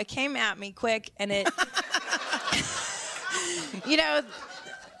it came at me quick, and it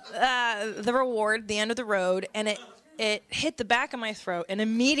the reward, the end of the road, and it hit the back of my throat, and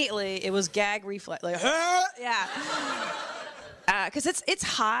immediately it was gag reflex, like yeah. Because it's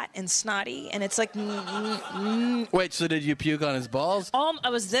hot and snotty, and it's like. Wait, so did you puke on his balls? I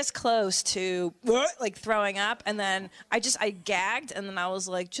was this close to like throwing up, and then I gagged, and then I was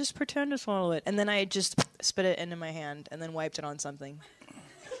like, just pretend to swallow it, and then I just spit it into my hand, and then wiped it on something.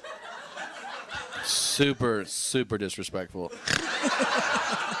 Super, super disrespectful.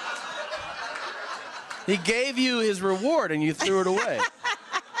 He gave you his reward, and you threw it away.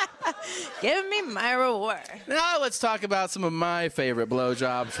 Give me my reward. Now let's talk about some of my favorite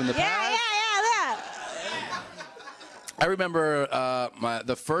blowjobs from the past. Yeah. I remember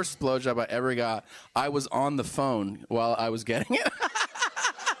the first blowjob I ever got. I was on the phone while I was getting it.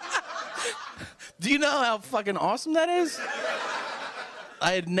 Do you know how fucking awesome that is?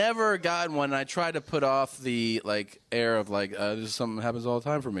 I had never gotten one, and I tried to put off the air of this something happens all the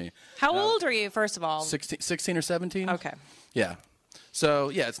time for me. How old were you, first of all? 16 or 17. Okay. Yeah. So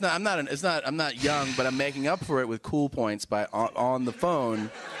yeah, I'm not young, but I'm making up for it with cool points by on the phone.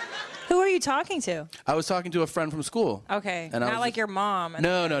 Who are you talking to? I was talking to a friend from school. Okay, and not like your mom.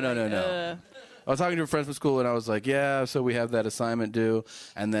 No. I was talking to a friend from school, and I was like, yeah, so we have that assignment due,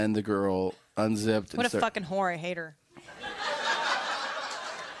 and then the girl unzipped. What a fucking whore! I hate her.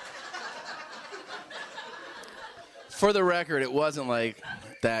 For the record, it wasn't like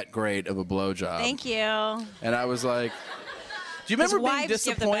that great of a blowjob. Thank you. And I was like. Do you remember being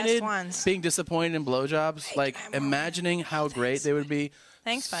disappointed in blowjobs? Like imagining how great they would be?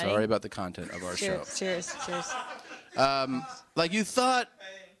 Thanks, buddy. Sorry about the content of our show. Cheers. Like you thought.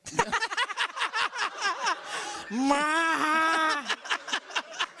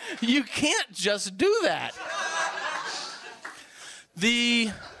 You can't just do that.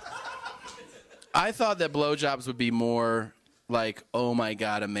 I thought that blowjobs would be more like, oh my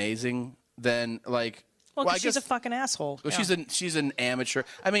god, amazing than like. Well, she's a fucking asshole. Well, yeah. She's an amateur.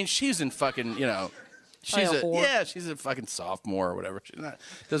 I mean, she's in fucking, she's a fucking sophomore or whatever. She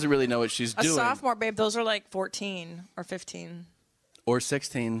doesn't really know what she's doing. A sophomore, babe, those are like 14 or 15. Or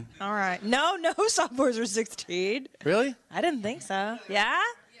 16. All right. No sophomores are 16. Really? I didn't think so. Yeah?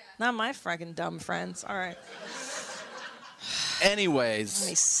 Not my fucking dumb friends. All right. Anyways.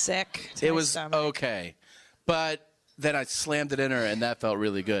 I'm sick. It was okay. But then I slammed it in her, and that felt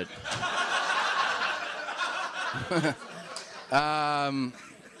really good.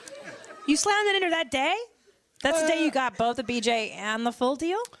 You slammed it in her that day? That's the day you got both the BJ and the full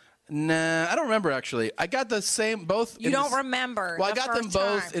deal? Nah, I don't remember actually. I got the same both. You don't remember? Well, I got them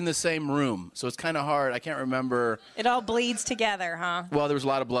both in the same room, so it's kind of hard. I can't remember. It all bleeds together, huh? Well, there was a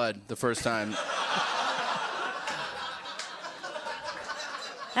lot of blood the first time.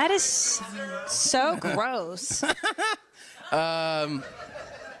 That is so gross.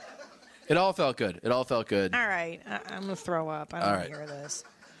 It all felt good. All right. I'm going to throw up. I don't want to hear this.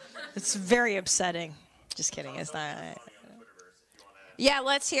 It's very upsetting. Just kidding. It's not. Yeah,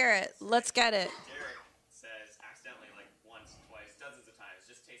 let's hear it. Let's get it. Derek says accidentally like once, twice, dozens of times.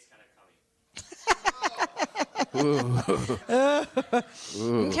 Just tastes kind of cummy.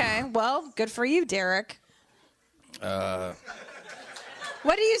 Ooh. Okay. Well, good for you, Derek.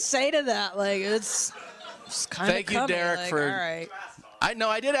 What do you say to that? Like, it's kind of Thank you, Derek, like, for... All right.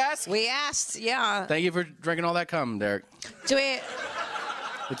 I did ask. We asked, yeah. Thank you for drinking all that cum, Derek. Do we...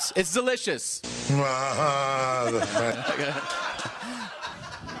 It's delicious. French.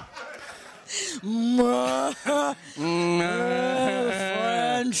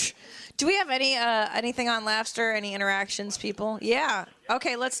 Do we have anything on Laughster? Any interactions, people? Yeah.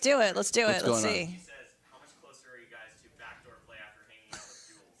 Okay, let's do it. Let's see. He says, how much closer are you guys to backdoor play after hanging out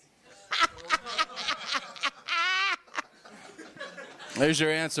with Jules? There's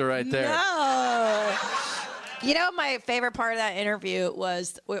your answer right there. No. You know, my favorite part of that interview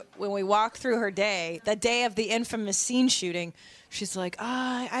was when we walked through her day, the day of the infamous scene shooting. She's like,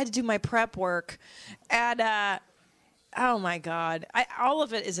 I had to do my prep work. And, oh, my God. All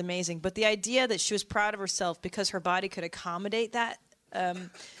of it is amazing. But the idea that she was proud of herself because her body could accommodate that, but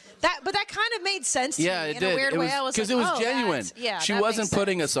that kind of made sense to me it in did. a weird way. I was because like, it was genuine. She wasn't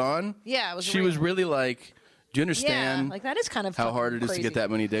putting us on. Yeah, it was She real. was really like, do you understand like that is kind of how hard it is crazy. to get that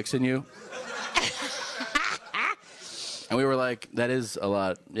many dicks in you? And we were like, that is a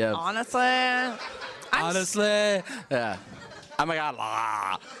lot. Yeah. Honestly. Yeah. Oh my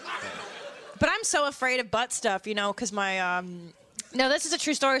God. But I'm so afraid of butt stuff, because my... No, this is a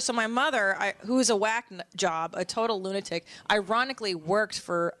true story. So my mother, who was a whack job, a total lunatic, ironically worked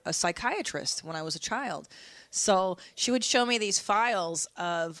for a psychiatrist when I was a child. So she would show me these files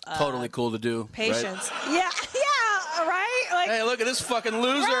of... totally cool to do. Patients. Right? Yeah, right? Like, hey, look at this fucking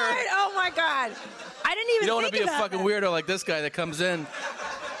loser. Right? Oh, my God. I didn't even You don't want to be a fucking that. weirdo like this guy that comes in.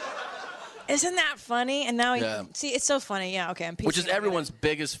 Isn't that funny? And now, see, it's so funny. Yeah, okay. Which is everyone's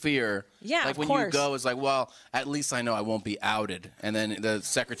biggest fear. Yeah, like when you go, it's like, well, at least I know I won't be outed. And then the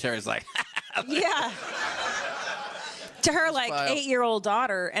secretary's like, yeah. To her, like, 8-year-old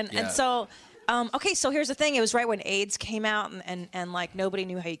daughter. And so, okay, so here's the thing. It was right when AIDS came out and like, nobody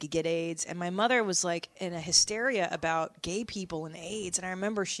knew how you could get AIDS. And my mother was, like, in a hysteria about gay people and AIDS. And I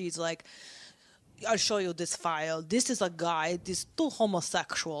remember she's like... I'll show you this file. This is a guy. These two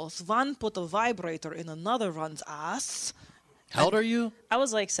homosexuals. One put a vibrator in another one's ass. How old are you? I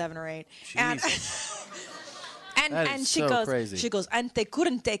was like 7 or 8. Jesus. And she goes, crazy. She goes, and they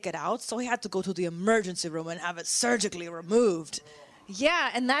couldn't take it out, so he had to go to the emergency room and have it surgically removed.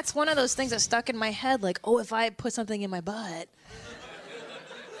 Yeah, and that's one of those things that stuck in my head. Like, oh, if I put something in my butt.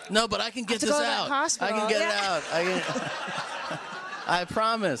 No, but I can get this out. I can get it out. I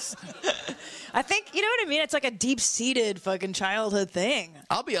promise. I think, you know what I mean? It's like a deep-seated fucking childhood thing.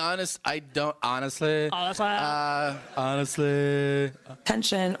 I'll be honest, I don't, honestly.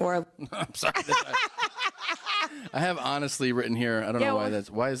 Tension or... I'm sorry. I have honestly written here. I don't know why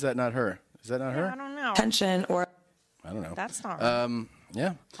why is that not her? Is that not her? I don't know. Tension or... I don't know. That's not right.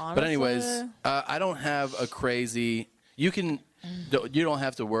 Yeah. Honestly. But anyways, I don't have a crazy... You don't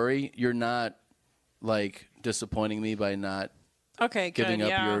have to worry. You're not, like, disappointing me by not... giving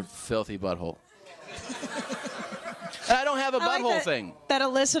up your filthy butthole. And I don't have a butthole thing. That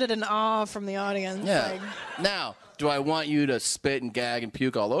elicited an awe from the audience. Yeah. Like, now, do I want you to spit and gag and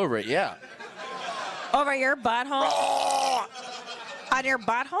puke all over it? Yeah. Over your butthole? On your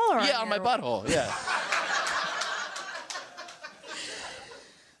butthole? Or on my butthole. Yeah.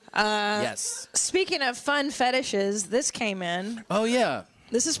 Yes. Speaking of fun fetishes, this came in. Oh, yeah.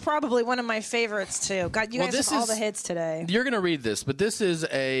 This is probably one of my favorites, too. God, you guys have all the hits today. You're going to read this, but this is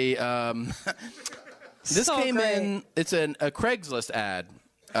a... this so came great. In... It's a Craigslist ad.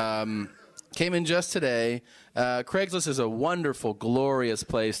 Came in just today. Craigslist is a wonderful, glorious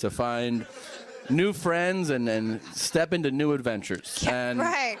place to find new friends and step into new adventures.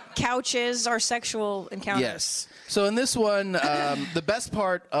 Right. Couches or sexual encounters. Yes. So in this one, the best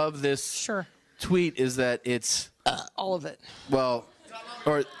part of this tweet is that it's... all of it. Well...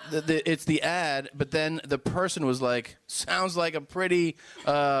 Or it's the ad, but then the person was like, "Sounds like a pretty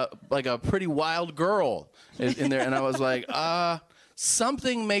wild girl in there," and I was like,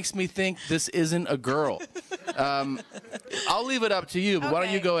 something makes me think this isn't a girl. I'll leave it up to you, but why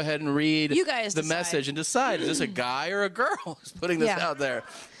don't you go ahead and read the message and decide, is this a guy or a girl who's putting this out there?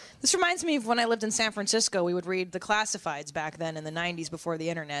 This reminds me of when I lived in San Francisco. We would read the classifieds back then in the 90s before the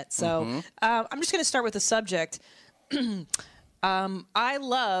internet. So I'm just going to start with the subject. I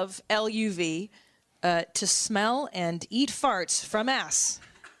love LUV to smell and eat farts from ass.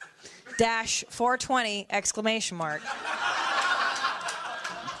 -420 exclamation mark.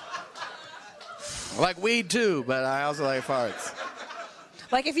 Like weed too, but I also like farts.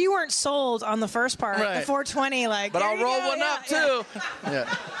 Like if you weren't sold on the first part, the 420, like. But I'll roll one up too. Yeah.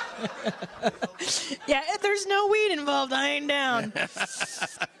 Yeah, if there's no weed involved, I ain't down.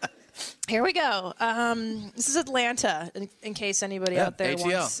 Here we go. This is Atlanta, in case anybody out there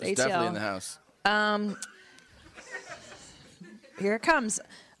ATL. wants ATL. It's definitely in the house. Here it comes.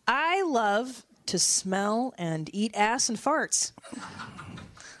 I love to smell and eat ass and farts.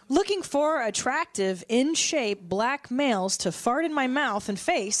 Looking for attractive, in-shape black males to fart in my mouth and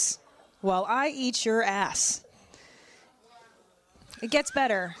face while I eat your ass. It gets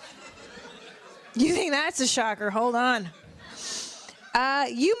better. You think that's a shocker? Hold on.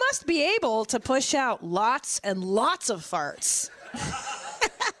 You must be able to push out lots and lots of farts.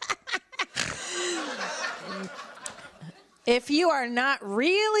 If you are not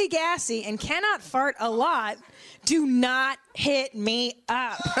really gassy and cannot fart a lot, do not hit me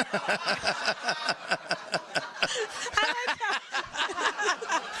up.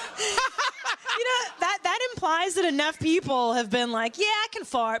 You know, that implies that enough people have been like, yeah, I can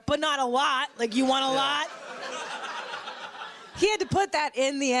fart, but not a lot. Like, you want a lot? He had to put that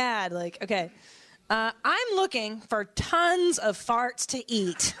in the ad. Like, okay. I'm looking for tons of farts to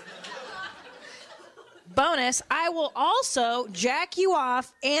eat. Bonus, I will also jack you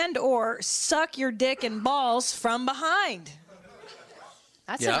off and or suck your dick and balls from behind.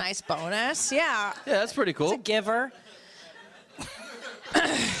 That's a nice bonus. Yeah. Yeah, that's pretty cool. It's a giver.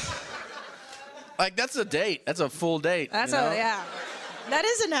 Like, that's a date. That's a full date. That's That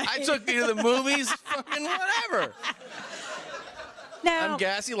is a nice. I took you to the movies, fucking whatever. Now, I'm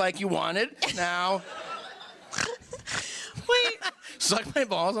gassy like you wanted. Now. Wait. Suck my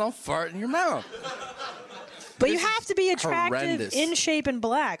balls and I'll fart in your mouth. But you have to be attractive, in shape, and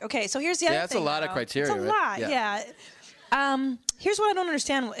black. Okay, so here's the other thing. That's a lot of criteria. It's a lot, yeah. Here's what I don't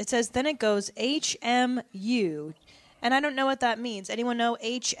understand. It says, then it goes HMU. And I don't know what that means. Anyone know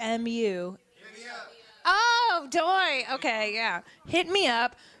HMU? Oh, doy. Okay, yeah. Hit me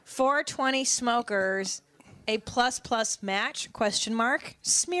up. 420 smokers. A plus match? Question mark.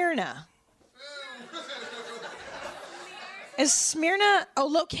 Smyrna. Is Smyrna? Oh,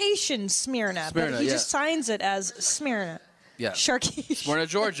 location Smyrna. But he just signs it as Smyrna. Yeah. Sharky. Smyrna,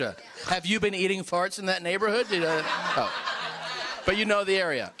 Georgia. Have you been eating farts in that neighborhood? But you know the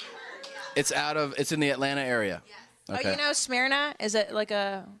area. It's in the Atlanta area. Yes. Okay. Oh, you know Smyrna? Is it like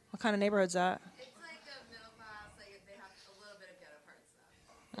what kind of neighborhood's that? It's like a middle class, like they have a little bit of ghetto part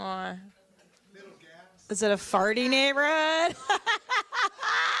stuff. Middle gas. Is it a farty neighborhood?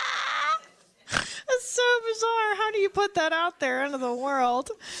 That's so bizarre. How do you put that out there into the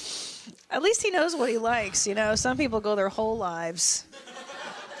world? At least he knows what he likes, you know. Some people go their whole lives.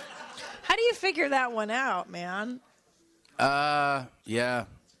 How do you figure that one out, man? Yeah.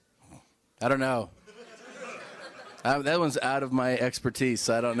 I don't know. That one's out of my expertise.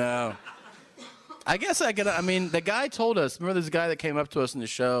 I don't know. I guess the guy told us, remember this guy that came up to us in the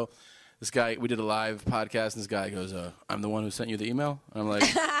show? This guy, we did a live podcast, and this guy goes, I'm the one who sent you the email? And I'm like,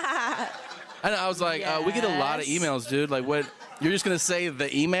 and I was like, we get a lot of emails, dude. Like, what? You're just going to say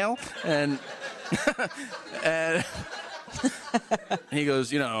the email? And he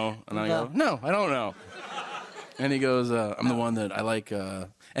goes, and I go, no, I don't know. And he goes, I'm the one that I like. And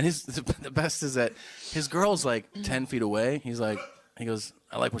the best is that his girl's like 10 feet away. He goes,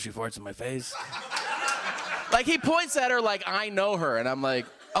 I like when she farts in my face. Like, he points at her like I know her. And I'm like,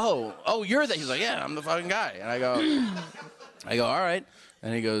 oh, you're that. He's like, yeah, I'm the fucking guy. And I go, all right.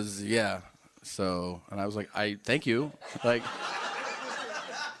 And he goes, yeah. So, and I was like, thank you. Like,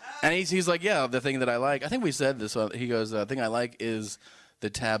 and he's like, yeah, the thing that I like. I think we said this. He goes, the thing I like is the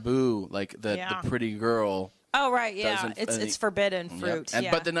taboo, like the pretty girl. Oh, right, yeah. It's forbidden fruit.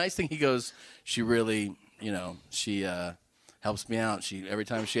 Yeah. But the nice thing, he goes, she really, she helps me out. Every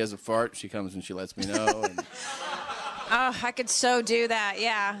time she has a fart, she comes and she lets me know. And oh, I could so do that,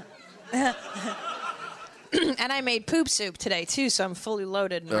 yeah. And I made poop soup today, too, so I'm fully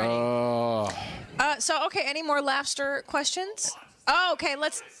loaded and ready. Oh. Okay, any more laughter questions? Oh, okay,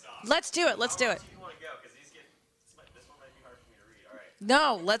 let's do it. Let's do it.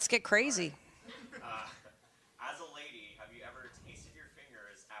 No, let's get crazy. As a lady, have you ever tasted your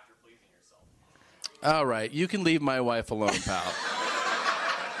fingers after pleasing yourself? All right, you can leave my wife alone, pal.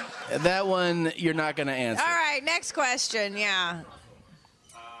 That one, you're not going to answer. All right, next question, yeah.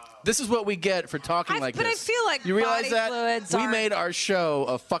 This is what we get for talking like this. But I feel like you realize that fluids we made our show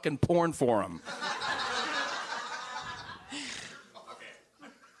a fucking porn forum.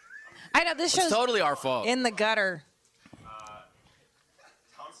 I know this show's totally our fault. In the gutter.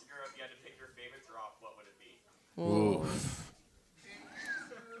 Tom Segura, if you had to pick your favorite drop, what would it be? Oof.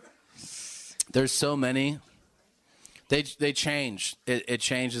 There's so many. They change. It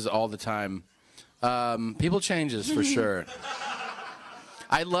changes all the time. People changes for sure.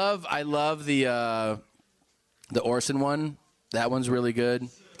 I love the Orson one. That one's really good.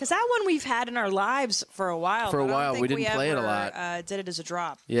 Because that one we've had in our lives for a while. We didn't play it a lot. Did it as a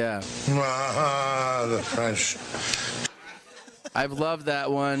drop. Yeah. The French. I've loved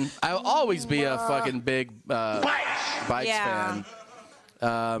that one. I'll always be a fucking big Bikes fan.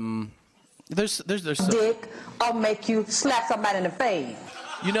 There's so... Dick, I'll make you slap somebody in the face.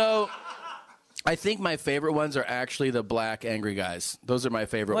 I think my favorite ones are actually the black angry guys. Those are my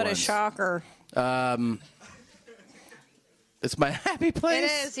favorite ones. What a shocker. It's my happy place.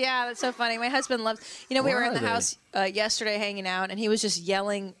 It is, yeah. That's so funny. My husband loves... we were in the house yesterday hanging out, and he was just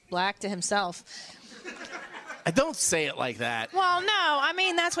yelling black to himself. I don't say it like that. Well, no. I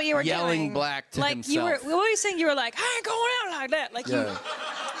mean, that's what you were yelling doing. Black to himself. We always think you were like, I ain't going out like that.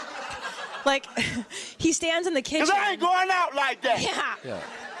 Like, he stands in the kitchen. 'Cause I ain't going out like that. Yeah.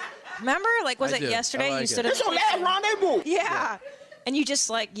 Remember? Was it yesterday? Like you stood in This your last rendezvous. Yeah. and you just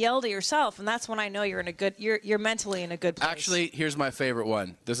like yell to yourself, and that's when I know you're mentally in a good place. Actually, here's my favorite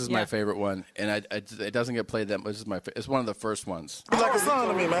one. This is my favorite one, and it doesn't get played that much. It's one of the first ones. You're like a son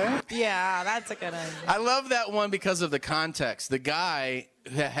to me, man. Yeah, that's a good idea. I love that one because of the context. The guy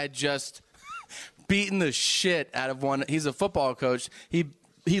had just beaten the shit out of one. He's a football coach.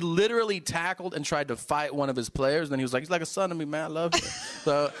 He literally tackled and tried to fight one of his players, and then he was like, he's like a son to me, man. I love you.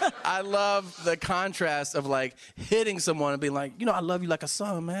 So I love the contrast of like hitting someone and being like, I love you like a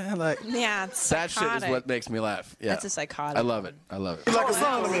son, man. Like, yeah, it's that psychotic. shit is what makes me laugh. Yeah. That's a psychotic. I love it. I love it. You're like a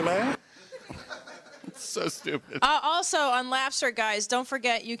son to me, man. It's so stupid. Also on Laughster, guys, don't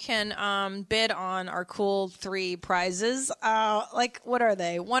forget you can bid on our cool 3 prizes. Like, what are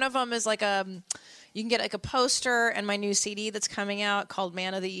they? One of them is like you can get like a poster and my new CD that's coming out called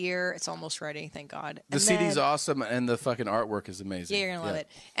Man of the Year. It's almost ready, thank God. The CD's awesome, and the fucking artwork is amazing. Yeah, you're going to love it.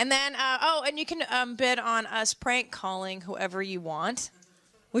 And then, and you can bid on us prank calling whoever you want,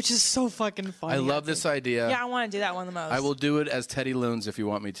 which is so fucking funny. I love this idea. Yeah, I want to do that one the most. I will do it as Teddy Loons if you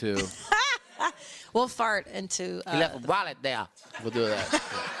want me to. We'll fart into... you left a wallet there. We'll do that.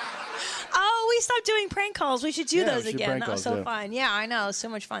 Oh, we stopped doing prank calls. We should do those we should again. prank That was calls, so fun. Yeah, I know. So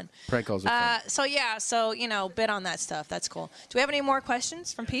much fun. Prank calls are fun. So bid on that stuff. That's cool. Do we have any more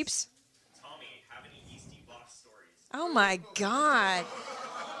questions from peeps? Tommy, have any yeasty box stories? Oh, my God.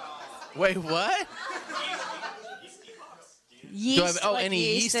 Wait, what? Yeast,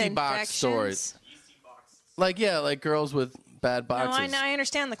 any yeasty box stories? Like, like girls with bad boxes. No, I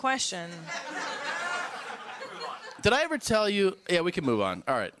understand the question. Did I ever tell you? Yeah, we can move on.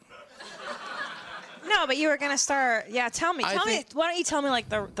 All right. No, but you were going to start. Yeah, tell me. Why don't you tell me like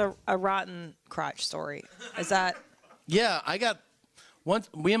a rotten crotch story? Is that? Yeah, I got once.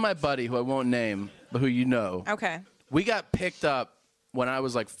 Me and my buddy, who I won't name, but who you know. Okay. We got picked up when I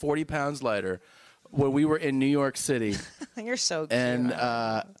was like 40 pounds lighter, when we were in New York City. You're so cute.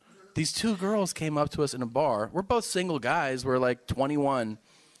 And these 2 girls came up to us in a bar. We're both single guys. We're like 21,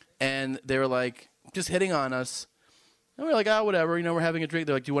 and they were like just hitting on us. And we're like, oh, whatever. We're having a drink.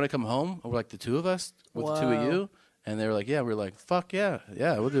 They're like, do you want to come home? And we're like, the 2 of us? With the 2 of you? And they were like, yeah. We're like, fuck yeah.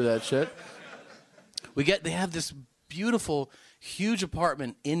 Yeah, we'll do that shit. They have this beautiful, huge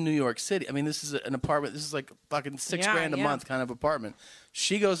apartment in New York City. I mean, this is an apartment. This is like fucking $6,000 a month kind of apartment.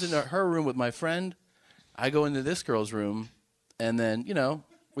 She goes into her room with my friend. I go into this girl's room. And then,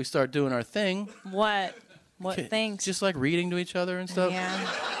 we start doing our thing. What things? Just like reading to each other and stuff. Yeah.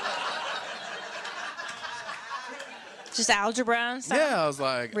 Just algebra and stuff? Yeah, I was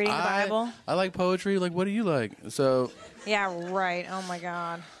like... Reading the Bible? I like poetry. Like, what do you like? So... Yeah, right. Oh, my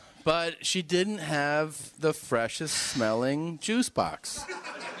God. But she didn't have the freshest smelling juice box.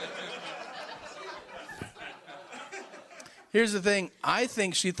 Here's the thing. I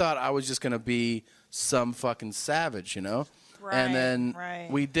think she thought I was just going to be some fucking savage, Right, and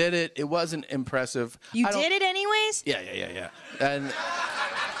then we did it. It wasn't impressive. You did it anyways? Yeah. And...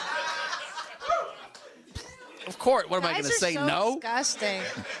 Of course. What am I going to say? So no? Disgusting.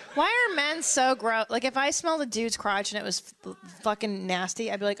 Why are men so gross? Like, if I smelled a dude's crotch and it was fucking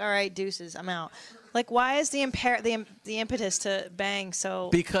nasty, I'd be like, all right, deuces, I'm out. Like, why is the impetus to bang so?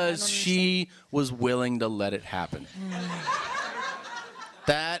 Because she was willing to let it happen.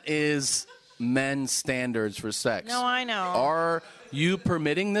 That is men's standards for sex. No, I know. Are you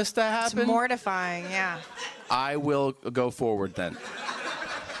permitting this to happen? It's mortifying. Yeah. I will go forward then.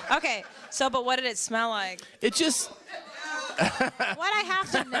 Okay. So, but what did it smell like? It just... What I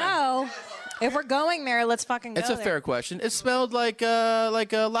have to know... If we're going there, let's fucking go there. It's a fair question. It smelled like a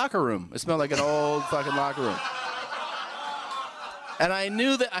locker room. It smelled like an old fucking locker room. And I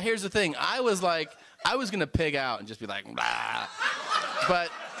knew that... Here's the thing. I was going to pig out and just be like, blah. But...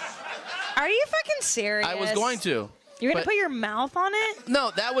 Are you fucking serious? I was going to. You're going to put your mouth on it?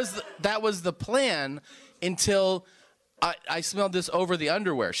 No, that was the plan until... I smelled this over the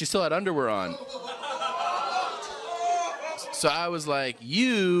underwear. She still had underwear on. So I was like,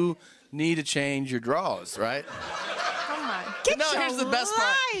 you need to change your drawers, right? Come on. Here's the best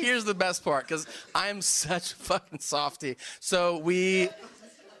part. Here's the best part, because I'm such a fucking softie. So we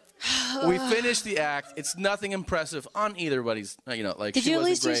finished the act. It's nothing impressive on eitherbody's, like. Did you at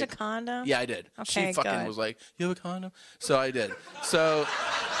least use a condom? Yeah, I did. Okay, she fucking was like, you have a condom? So I did. So...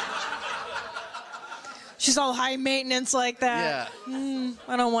 She's all high maintenance like that. Yeah.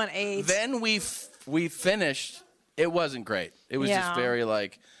 I don't want AIDS. Then we finished. It wasn't great. It was just very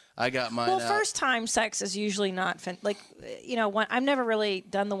like, I got mine out. First time sex is usually not I've never really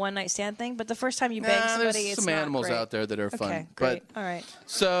done the one night stand thing, but the first time you bang somebody, there's it's some not animals great. out there that are fun. Okay, great. But, all right.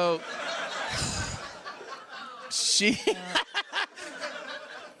 So she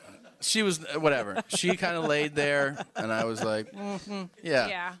she was whatever. She kind of laid there, and I was like,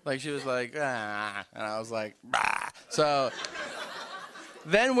 yeah. Like she was like, and I was like, bah. So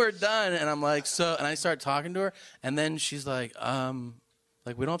then we're done, and I'm like, so, and I start talking to her, and then she's like, we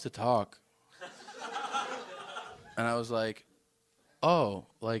don't have to talk. And I was like, oh,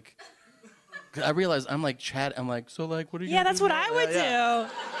 like, I realized I'm like, Chad, I'm like, so like, what are you? Yeah, that's what I would do.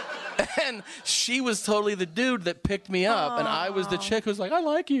 And she was totally the dude that picked me up, and I was the chick who's like, I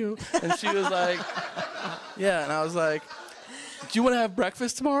like you. And she was like, yeah. And I was like, do you want to have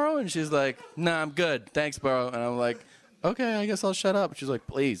breakfast tomorrow? And she's like, nah, I'm good. Thanks, bro. And I'm like, okay, I guess I'll shut up. She's like,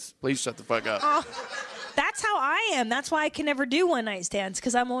 please shut the fuck up. That's how I am. That's why I can never do one-night stands,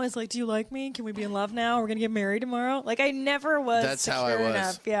 because I'm always like, do you like me? Can we be in love now? We're going to get married tomorrow? Like, I never was That's secure how I was.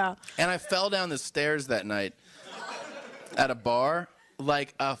 enough. Yeah. And I fell down the stairs that night at a bar,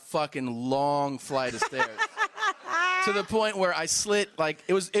 like a fucking long flight of stairs. To the point where I slit, like,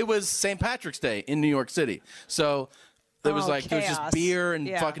 it was St. Patrick's Day in New York City. So there was like, there was just beer and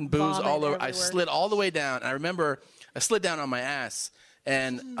fucking booze all over. Everywhere. I slid all the way down. And I remember I slid down on my ass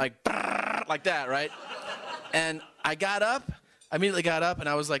and like that, right? And I immediately got up, and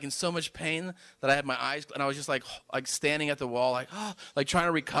I was like in so much pain that I had my eyes, and I was just like standing at the wall, like trying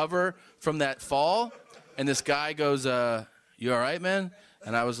to recover from that fall. And this guy goes, you all right, man?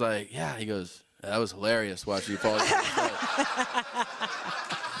 And I was like, yeah. He goes, that was hilarious watching you fall. And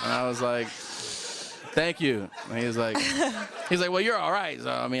I was like, thank you. And he's like, well, you're all right.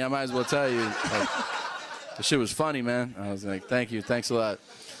 So, I mean, I might as well tell you. Like, the shit was funny, man. I was like, thank you. Thanks a lot.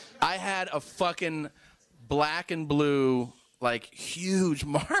 I had a fucking black and blue, like, huge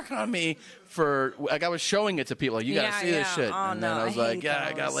mark on me for, like, I was showing it to people. Like, you got to see this shit. Oh, and then I was like,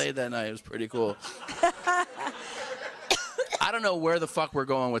 I got laid that night. It was pretty cool. I don't know where the fuck we're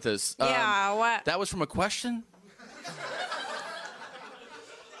going with this. Yeah, what? That was from a question?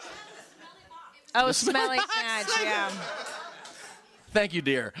 Oh, smelly snatch, yeah. Thank you,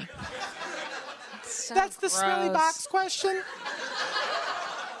 dear. So That's the gross. smelly box question.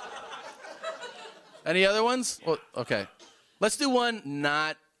 Any other ones? Well, okay. Let's do one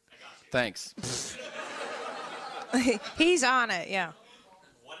not... Thanks. He's on it, yeah.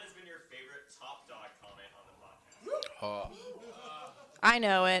 What has been your favorite Top Dog comment on the podcast? Oh. I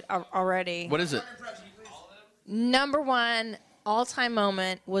know it already. What is it? Number one all-time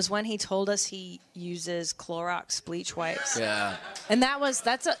moment was when he told us he uses Clorox bleach wipes. Yeah. And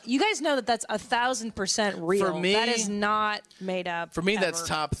you guys know that's 1,000% real. For me, that is not made up. For me, ever. that's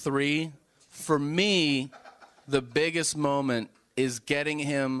top three. For me, the biggest moment is getting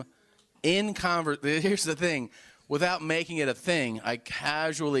him in conversation. Here's the thing. Without making it a thing, I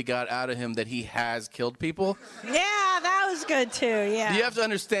casually got out of him that he has killed people. Yeah, that was good too, yeah. You have to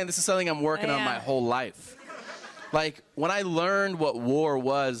understand, this is something I'm working on my whole life. Like, when I learned what war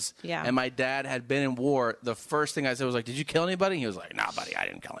was, and my dad had been in war, the first thing I said was like, did you kill anybody? And he was like, nah, buddy, I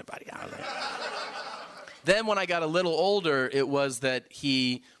didn't kill anybody. I was like... Then when I got a little older, it was that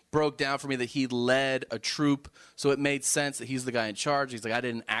he broke down for me that he led a troop, so it made sense that he's the guy in charge. He's like, I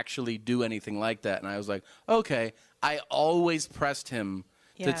didn't actually do anything like that. And I was like, okay. I always pressed him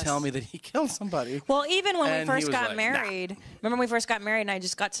to tell me that he killed somebody. Well, even when we first got married, remember when we first got married and I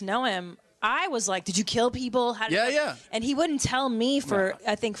just got to know him, I was like, did you kill people? How did yeah. And he wouldn't tell me for,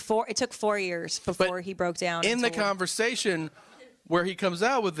 I think, it took 4 years before he broke down. In the conversation where he comes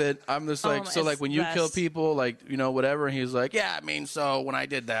out with it, I'm just like, so like when you kill people, like, you know, whatever. And he's like, yeah, I mean, so when I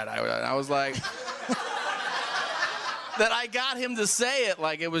did that, I was like... that I got him to say it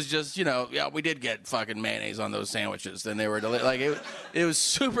like it was just, you know, yeah, we did get fucking mayonnaise on those sandwiches. And they were, like, it was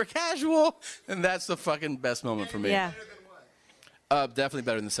super casual. And that's the fucking best moment for me. Yeah. Definitely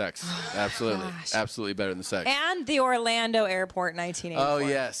better than sex. Absolutely. Absolutely better than sex. And the Orlando airport in 1984. Oh,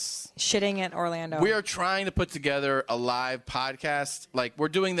 yes. Shitting at Orlando. We are trying to put together a live podcast. Like, we're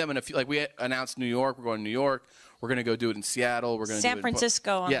doing them in a few, like, we announced New York. We're going to New York. We're going to go do it in Seattle. We're going to do it in San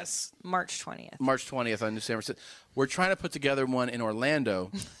Francisco on yes. March 20th. March 20th on San Francisco. We're trying to put together one in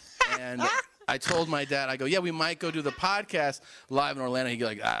Orlando. And I told my dad, I go, yeah, we might go do the podcast live in Orlando. He'd go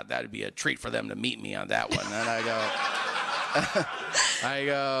like, that'd be a treat for them to meet me on that one. And I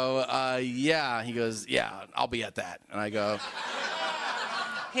go, yeah. He goes, yeah, I'll be at that. And I go,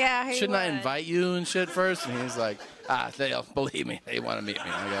 yeah, shouldn't I invite you and shit first? And he's like, they'll believe me. They want to meet me.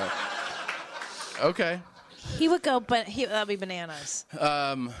 And I go, okay. He would go, but that'd be bananas.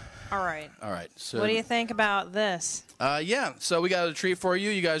 All right. So, what do you think about this? Yeah. So we got a treat for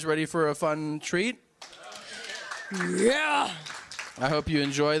you. You guys ready for a fun treat? Yeah. I hope you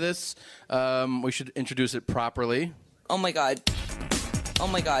enjoy this. We should introduce it properly. Oh my god. Oh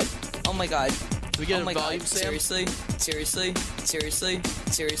my god. Oh my god. Can we get a volume, Sam? Seriously? Seriously?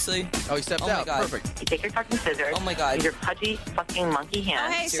 Oh, he stepped out. God. Perfect. You take your fucking scissors. Oh my God. Use your pudgy fucking monkey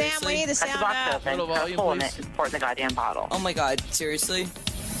hand. Oh, hey, Sam, we need the Cut the sound box up. open, Little cut a volume, hole in please. it, and pour it in the goddamn bottle. Oh my God. Seriously?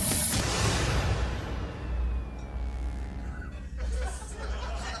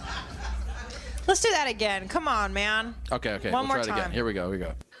 Let's do that again. Come on, man. Okay. One We'll more try it time. again. Here we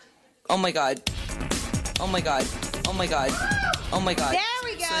go. Oh my God. Oh my God. Oh my God. Oh my God. There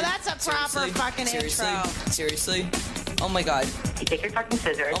we go. That's a proper fucking intro. Seriously? Oh my God. You take your fucking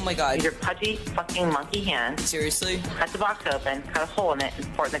scissors. Oh my God. Use your pudgy fucking monkey hand. Seriously? Cut the box open, cut a hole in it,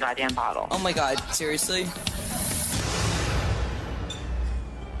 and pour it in the goddamn bottle. Oh my God. Seriously?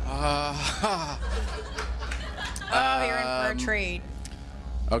 Oh, you're in for a treat.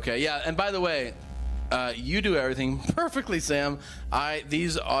 Okay, yeah. And by the way, you do everything perfectly, Sam.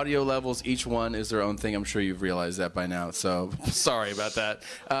 These audio levels, each one is their own thing. I'm sure you've realized that by now. So sorry about that.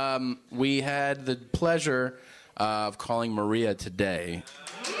 We had the pleasure of calling Maria today.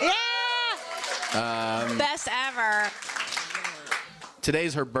 Yeah! Best ever.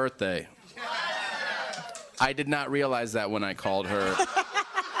 Today's her birthday. I did not realize that when I called her.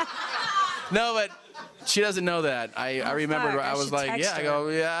 No, but she doesn't know that. I remembered. I was like, yeah. I go,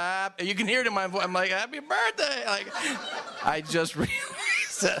 yeah. You can hear it in my voice. I'm like, happy birthday. Like, I just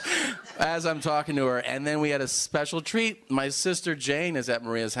realized as I'm talking to her. And then we had a special treat. My sister Jane is at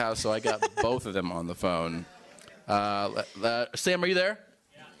Maria's house, so I got both of them on the phone. Sam, are you there?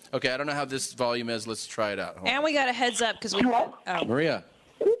 Yeah. Okay, I don't know how this volume is. Let's try it out. Hold and on. we got a heads up because we. Oh. Maria.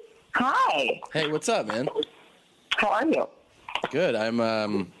 Hi. Hey, what's up, man? How are you? Good.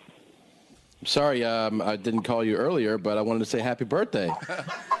 I'm sorry I didn't call you earlier, but I wanted to say happy birthday.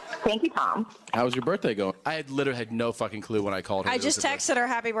 Thank you, Tom. How was your birthday going? I literally had no fucking clue when I called her. I just texted her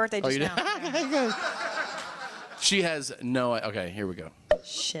happy birthday just now. She has no. Okay, here we go.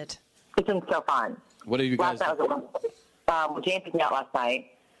 Shit. It's been so fun. What have you guys? Jane took me out last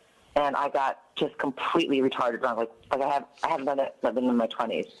night, and I got just completely retarded drunk. Like I haven't done it. I've been in my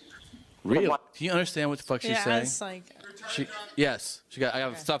 20s. Really? Do you understand what the fuck she's saying? It's like. She got. I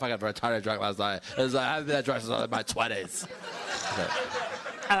got stuff. I got retarded drunk last night. I haven't been that drunk since I was in my 20s.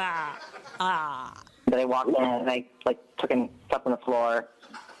 Then I walked in and I took and slept on the floor,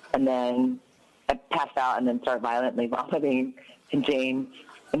 and then I passed out and then started violently vomiting. And Jane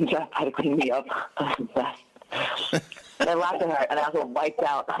and Jeff had to clean me up. And I laughed at her, and I was wiped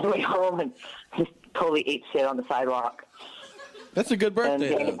out on the way home and just totally ate shit on the sidewalk. That's a good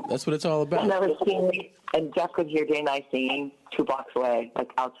birthday, though. That's what it's all about. I've never seen me, and Jeff could hear Jane and I singing 2 blocks away,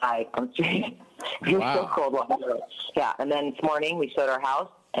 outside on the street. It was so cold walking through. Yeah, and then this morning we showed our house,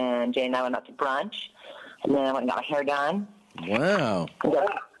 and Jane and I went out to brunch, and then I went and got my hair done. Wow.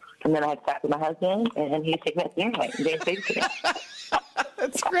 And then I had sex with my husband, and he's taking it dinner night, and Jane's babysitting.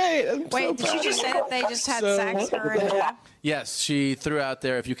 That's great. Wait, did you just say that they just had sex? Her and Jeff? Yes, she threw out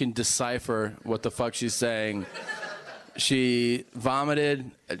there, if you can decipher what the fuck she's saying. She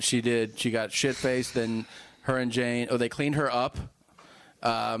vomited. She got shit-faced. Then her and Jane, they cleaned her up.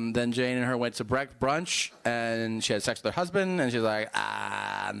 Then Jane and her went to brunch, and she had sex with her husband, and she's like,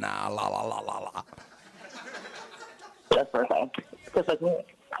 la, la, la, la. That's birthday. Just like me.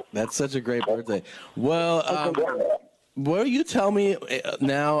 That's such a great birthday. Well, will you tell me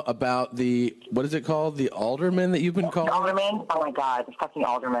now about what is it called? The alderman that you've been calling? Alderman? Oh, my God. The fucking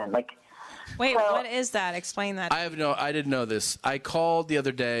alderman. Wait, what is that? Explain that. I didn't know this. I called the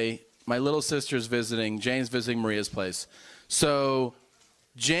other day. My little sister's visiting. Jane's visiting Maria's place. So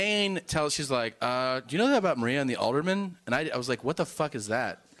Jane she's like, do you know that about Maria and the alderman? And I was like, what the fuck is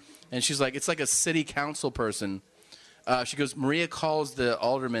that? And she's like, it's like a city council person. She goes, Maria calls the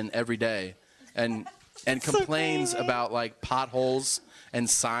alderman every day and complains about potholes and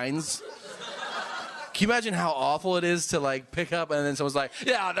signs. Can you imagine how awful it is to pick up and then someone's like,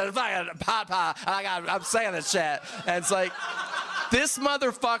 yeah, the fucking pot, I'm saying this shit. And it's like, this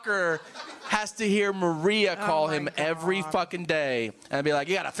motherfucker has to hear Maria call him every fucking day and be like,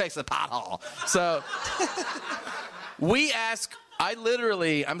 you gotta fix the pothole. So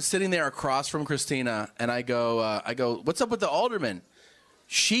I'm sitting there across from Christina, and I go, what's up with the alderman?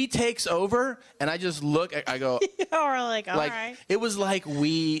 She takes over, and I just look. I go, all right. It was like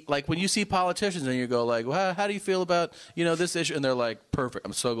when you see politicians, and you go well, how do you feel about this issue? And they're like, perfect.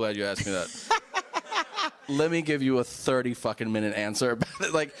 I'm so glad you asked me that. Let me give you a 30 fucking minute answer about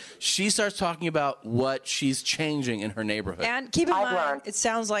it. She starts talking about what she's changing in her neighborhood. And keep in mind, it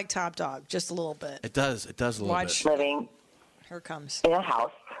sounds like Top Dog, just a little bit. It does a little bit. Living here comes in a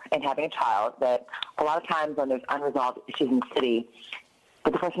house and having a child, that a lot of times when there's unresolved issues in the city,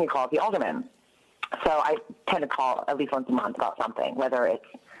 but the person you call is the alderman. So I tend to call at least once a month about something, whether it's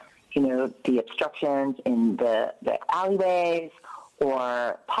the obstructions in the alleyways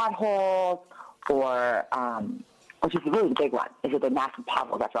or potholes or, which is really the big one, is that the massive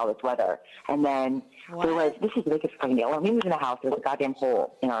potholes after all this weather. And then this is the biggest fucking deal. When we moved in the house, there was a goddamn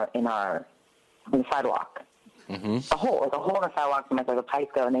hole in the sidewalk. Mm-hmm. A hole in the sidewalk from where the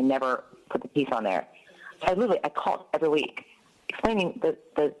pipes go, and they never put the piece on there. So I called every week explaining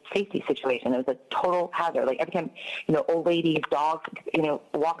the safety situation. It was a total hazard. Like every time, old ladies, dogs,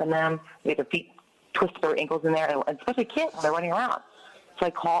 walking them, they get their feet twist their ankles in there, and especially kids when they're running around. So I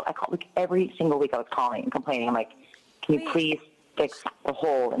called like every single week. I was calling and complaining. I'm like, can you please fix the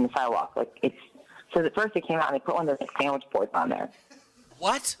hole in the sidewalk? So at first they came out and they put one of those sandwich boards on there.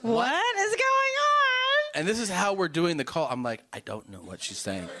 What is going on? And this is how we're doing the call. I'm like, I don't know what she's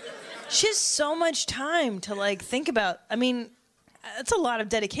saying. She has so much time to think about. I mean, that's a lot of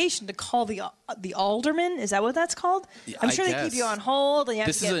dedication to call the alderman. Is that what that's called? Yeah, I'm sure they keep you on hold and you have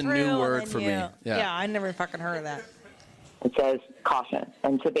this to get is a through, new word for me. Yeah, I never fucking heard of that. It says caution,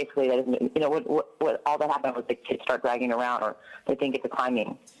 and so basically that isn't, what all that happened was the kids start dragging around, or they think it's a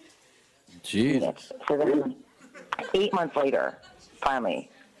climbing. Jesus. So then 8 months later, finally,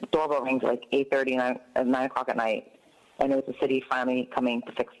 the doorbell rings at 8:30 at 9 o'clock at night, and it was the city finally coming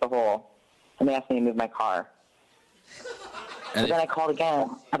to fix the hole, and they asked me to move my car. And then I called again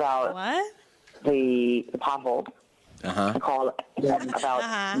about the pothole. I called again about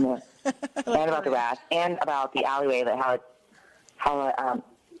and about the rat and about the alleyway that how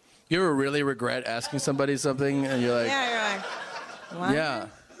you ever really regret asking somebody something and you're like, what? Yeah.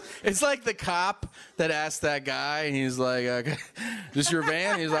 It's like the cop that asked that guy, and he's like, okay, "This your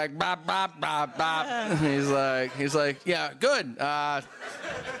van?" He's like, "Bop bop bop bop." He's like, "Yeah, good." And oh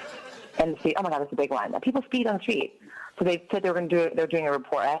my God, that's a big one. People speed on the street. So they said they were going to do. They're doing a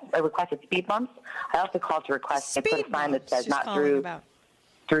report. I requested speed bumps. I also called to request they put a sign that says not through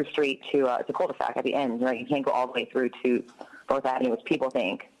street to it's a cul-de-sac at the end. You can't go all the way through to North Avenue, which people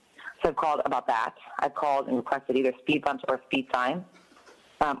think. So I've called about that. I've called and requested either speed bumps or a speed sign,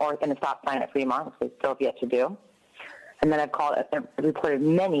 or in a stop sign at Fremont, which they still have yet to do. And then I've called and reported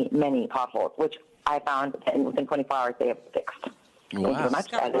many potholes, which I found that within 24 hours they have fixed. Wow. Thank you very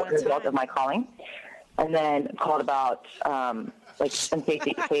much. As a result of my calling. And then called about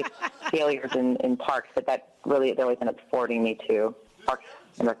safe failures in parks, but that really they always end up forwarding me to parks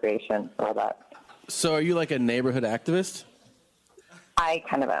and recreation or all that. So are you like a neighborhood activist? I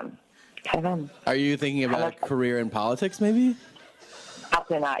kind of am. Are you thinking about a career in politics, maybe?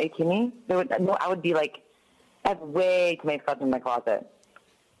 Absolutely not. Are you kidding me? I would be I have way too many stuff in my closet.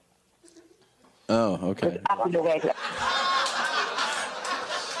 Oh, okay. There's absolutely no way to...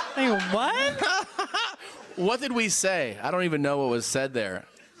 Hey, what? What did we say? I don't even know what was said there.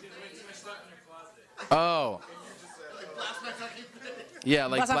 Oh. Yeah,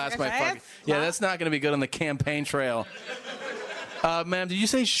 blast my fucking... Yeah, that's not going to be good on the campaign trail. Ma'am, did you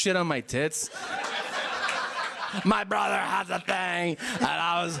say shit on my tits? My brother has a thing, and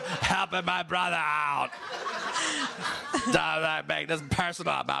I was helping my brother out. Don't make this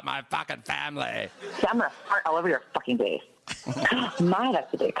personal about my fucking family. See, I'm going to fart all over your fucking face. My,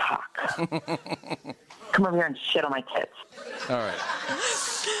 that's a big cock. Come over here and shit on my tits. All right.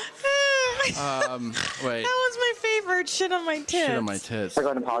 Wait. That was my favorite. Shit on my tits. Shit on my tits. We're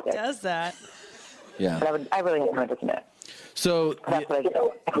going to politics. Who does that? Yeah. But I really have no interest in it. So that's what I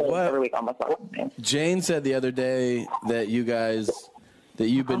do every week almost. Jane said the other day that you've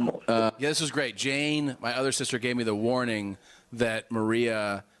been this was great. Jane, my other sister, gave me the warning that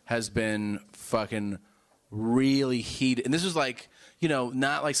Maria has been fucking really heated, and this was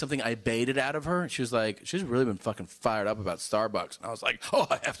not like something I baited out of her. She was like, she's really been fucking fired up about Starbucks, and I was like, oh,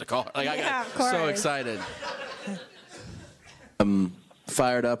 I have to call her. I got so excited.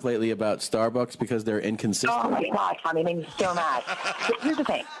 Fired up lately about Starbucks because they're inconsistent. Oh my God, Tommy, made me so mad. Here's the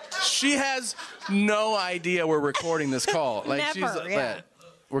thing. She has no idea we're recording this call. Never,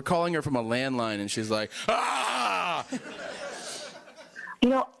 we're calling her from a landline, and she's like, ah!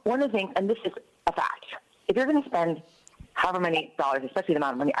 One of the things, and this is a fact, if you're going to spend however many dollars, especially the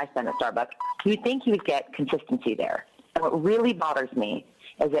amount of money I spend at Starbucks, you'd think you would get consistency there. And what really bothers me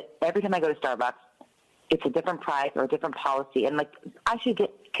is that every time I go to Starbucks, it's a different price or a different policy, and I should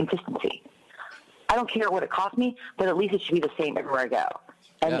get consistency. I don't care what it costs me, but at least it should be the same everywhere I go.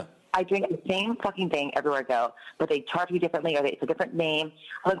 And I drink the same fucking thing everywhere I go, but they charge me differently, or it's a different name.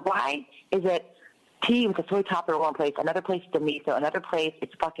 I'm like, why is it tea with a soy topper in one place, another place it's a miso, another place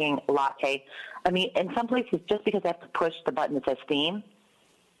it's fucking latte? I mean, in some places, just because I have to push the button that says steam,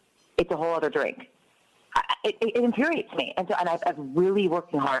 it's a whole other drink. It infuriates me. And I'm really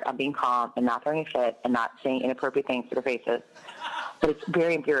working hard on being calm and not throwing a fit and not saying inappropriate things to their faces. but it's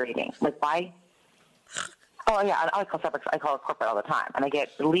very infuriating. Like, why? Oh, yeah, I call Starbucks. I call it corporate all the time. And I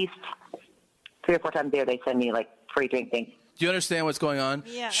get at least 3 or 4 times a year they send me, like, free drink things. Do you understand what's going on?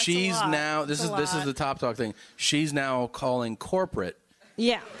 Yeah, she's now. This is the Top Talk thing. She's now calling corporate.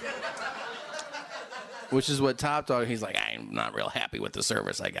 Yeah. Which is what Top Talk. He's like, I'm not real happy with the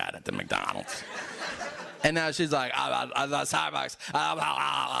service I got at the McDonald's. And now she's like, Starbucks.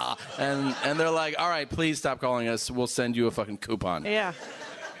 And they're like, all right, please stop calling us. We'll send you a fucking coupon. Yeah.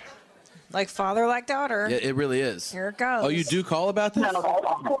 Like father, like daughter. Yeah, it really is. Here it goes. Oh, you do call about this? No.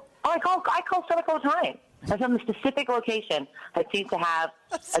 Oh, I call Starbucks all the time. There's some specific location that seems to have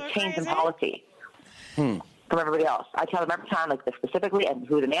a change in policy from everybody else. I tell them every time, like, this specifically, and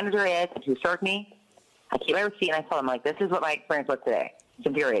who the manager is, and who served me. I keep my receipt, and I tell them, like, this is what my experience was today. It's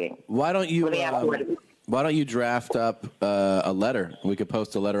infuriating. Why don't you draft up a letter? We could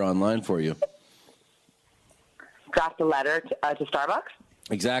post a letter online for you. Draft a letter to Starbucks?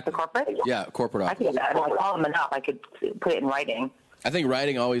 Exactly. To corporate? Yeah, corporate office. I could do that. I call them enough. I could put it in writing. I think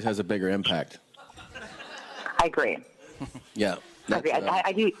writing always has a bigger impact. I agree. Yeah. I agree.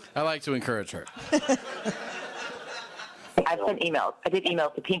 I do. I like to encourage her. I've sent emails. I did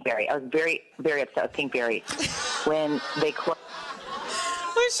emails to Pinkberry. I was very, very upset with Pinkberry when they closed.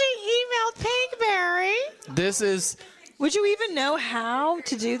 When she emailed Pinkberry? This is... Would you even know how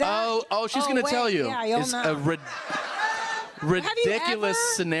to do that? Oh, she's going to tell you. Yeah, you'll it's know. a ridiculous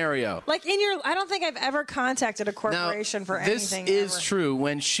scenario. Like I don't think I've ever contacted a corporation for anything. This is true.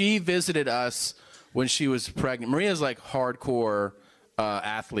 When she visited us when she was pregnant, Maria's like hardcore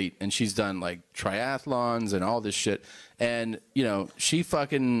athlete, and she's done like triathlons and all this shit. And, you know, she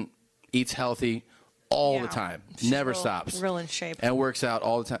fucking eats healthy all the time. Never stops. Real in shape. And works out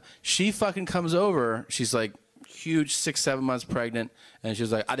all the time. She fucking comes over. She's like huge, 6-7 months pregnant. And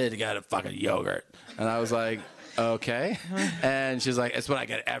she's like, I did get a fucking yogurt. And I was like, okay. And she's like, it's what I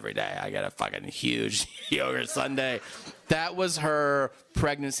get every day. I get a fucking huge yogurt sundae. That was her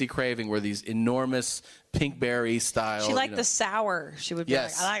pregnancy craving, were these enormous Pinkberry style. She liked the sour. She would be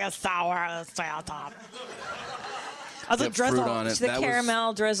like, I like a sour. Stay on top. I was a drizzle. On it. The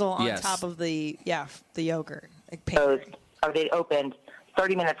caramel drizzle on top of the yogurt. Like they opened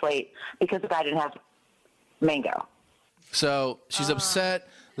 30 minutes late because the guy didn't have mango. So she's upset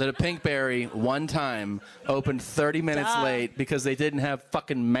that a Pinkberry one time opened 30 minutes late because they didn't have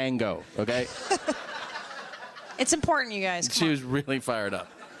fucking mango, okay? It's important, you guys. She was really fired up.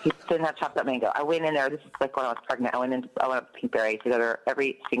 He didn't have chopped up mango. I went in there. This is like when I was pregnant. I went up to Pinkberry to go there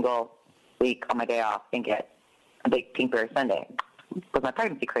every single week on my day off and get a big Pinkberry sundae with my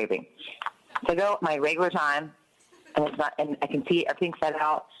pregnancy craving. So I go my regular time, and it's not. And I can see everything set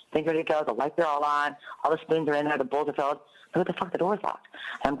out. Things ready to go. The lights are all on. All the spoons are in there. The bowls are filled. But what the fuck? The door's locked.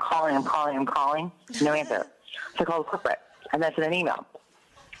 And I'm calling. No answer. So I called corporate, and then I sent an email.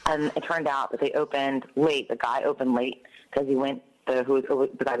 And it turned out that they opened late. The guy opened late because he went. The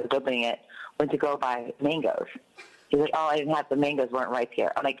guy that was opening it went to go buy mangoes. He's like, "Oh, I didn't have the mangoes. Weren't ripe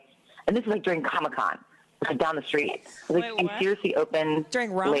here." I'm like, and this is like during Comic-Con. It's like down the street. I was like, "You seriously open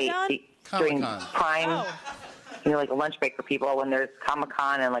during Ramadan? Late during prime?" You know, like a lunch break for people when there's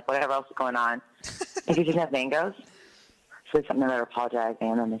Comic-Con and like whatever else is going on. If you just have mangoes. So they sent me another apologizing,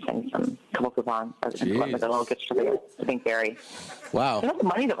 and then they sent me some couple coupons. Like a little gift for the Pinkberry. Wow. That's the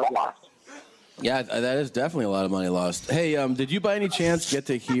money that was lost. Yeah, that is definitely a lot of money lost. Hey, did you by any chance get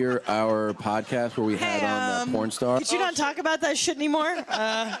to hear our podcast where we had on that porn star? Could you not talk about that shit anymore?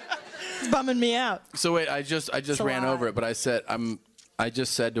 It's bumming me out. So wait, I just ran over it, but I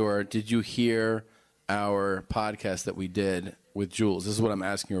just said to her, did you hear our podcast that we did with Jules? This is what I'm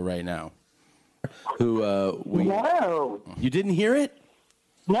asking her right now. No. You didn't hear it?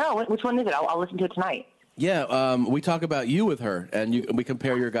 No. Which one is it? I'll listen to it tonight. Yeah, we talk about you with her, and we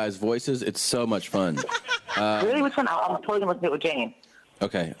compare your guys' voices. It's so much fun. Really? Which one? I'm totally going to listen to it with Jane.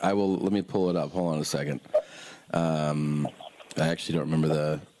 Okay, I will. Let me pull it up. Hold on a second. I actually don't remember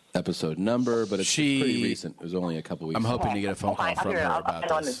the episode number, but it's pretty recent. It was only a couple weeks ago. I'm hoping to get a phone call from her about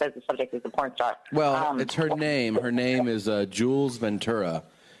the one that says the subject is the porn star. Well, it's her name. Her name is Jules Ventura.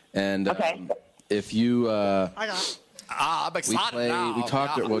 And if you... I'm excited now. We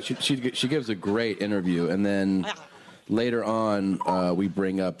talked to her. Well, she gives a great interview, and then later on we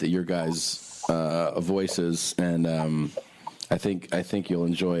bring up your guys' voices, and I think you'll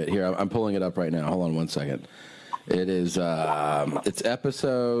enjoy it. Here, I'm pulling it up right now. Hold on one second. It is it's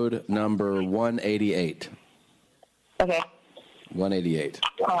episode number 188. Okay. 188.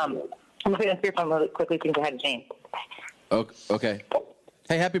 I'm going to speak from really quickly so you can go ahead to Jane. Okay.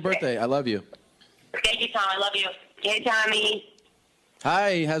 Hey, happy birthday. I love you. Thank you, Tom. I love you. Hey, Tommy.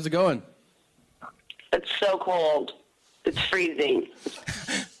 Hi, how's it going? It's so cold. It's freezing.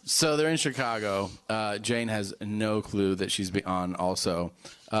 So they're in Chicago. Jane has no clue that she's on also.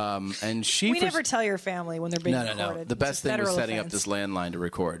 And she we never tell your family when they're being recorded. No. The best thing was setting up this landline to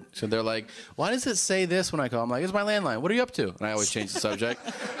record. So they're like, why does it say this when I call? I'm like, it's my landline. What are you up to? And I always change the subject.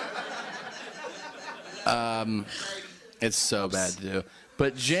 It's so bad to do.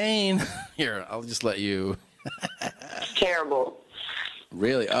 But Jane, here, I'll just let you. It's terrible.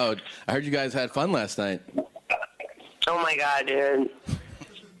 Really? Oh, I heard you guys had fun last night. Oh, my God, dude.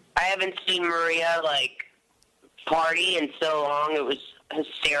 I haven't seen Maria, party in so long. It was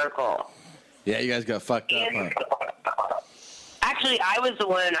hysterical. Yeah, you guys got fucked up, huh? Actually, I was the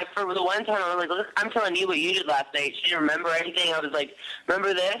one. For the one time, I was like, look, I'm telling you what you did last night. She didn't remember anything. I was like,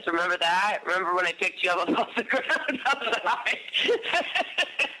 remember this? Remember that? Remember when I picked you up off the ground?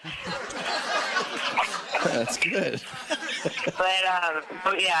 That's good.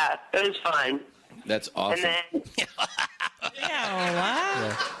 But yeah, it was fun. That's awesome. And then,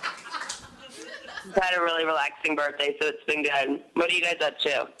 wow. Had a really relaxing birthday, so it's been good. What are you guys up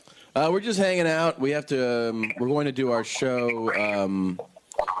to? We're just hanging out. We have to. We're going to do our show,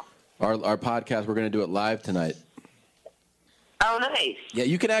 our podcast. We're going to do it live tonight. Oh, nice. Yeah,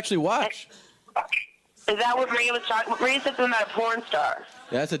 you can actually watch. Is that what Maria was talking? Maria said something about a porn star.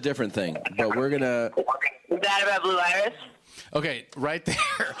 Yeah, that's a different thing, but we're gonna. Is that about Blue Iris? Okay, right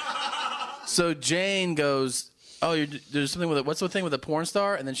there. So Jane goes, "Oh, there's something with it. What's the thing with a porn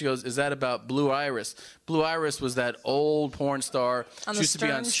star?" And then she goes, "Is that about Blue Iris?" Blue Iris was that old porn star. She used to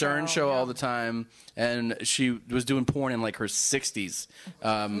be on Stern Show all the time, and she was doing porn in her 60s.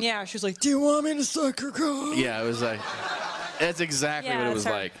 Yeah, she was like, "Do you want me to suck your cock?" Yeah, it was like that's exactly what it was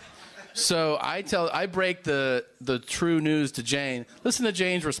like. So I break the true news to Jane. Listen to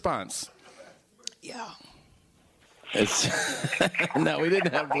Jane's response. Yeah. It's no, we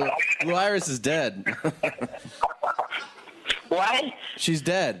didn't have Blue. Blue Iris is dead. What? She's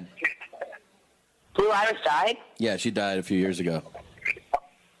dead. Blue Iris died? Yeah, she died a few years ago.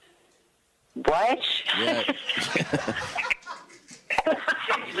 What? Yeah.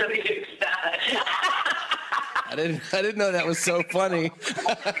 I didn't know that was so funny.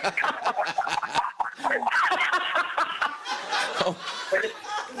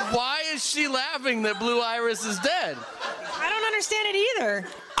 Why is she laughing that Blue Iris is dead? I don't understand it either.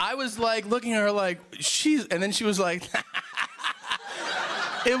 I was looking at her and then she was like,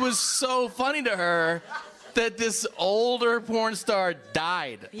 it was so funny to her that this older porn star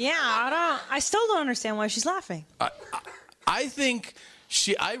died. Yeah, I still don't understand why she's laughing. I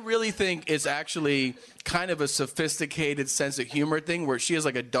really think it's actually kind of a sophisticated sense of humor thing where she has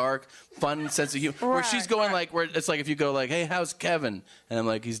a dark, fun sense of humor. Right, where she's going where it's if you go hey, how's Kevin? And I'm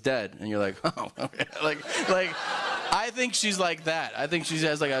like, he's dead. And you're like, oh, okay. I think she's like that. I think she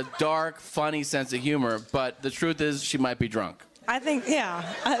has a dark, funny sense of humor. But the truth is, she might be drunk. I think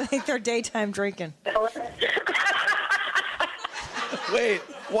they're daytime drinking. Wait,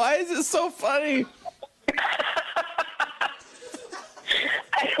 why is it so funny?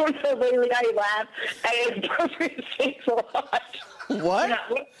 I don't know lately how you laugh. I appropriate things a lot. What?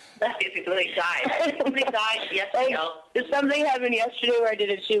 Somebody died. Somebody died yesterday. Did something happen yesterday where I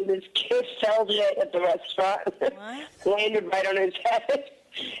did a shoot? This kid fell it at the restaurant. What? Landed right on his head.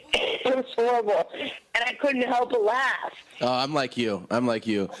 It was horrible. And I couldn't help but laugh. Oh, I'm like you.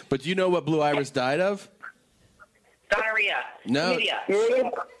 But do you know what Blue Iris died of? Gonorrhea. No.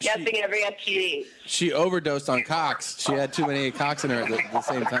 Guessing every STD. She overdosed on cocks. She had too many cocks in her at the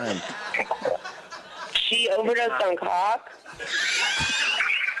same time. She overdosed on cock?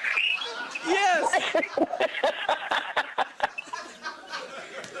 Yes.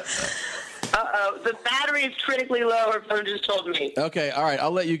 Uh-oh. The battery is critically low, her phone just told me. Okay, all right. I'll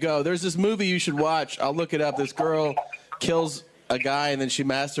let you go. There's this movie you should watch. I'll look it up. This girl kills a guy and then she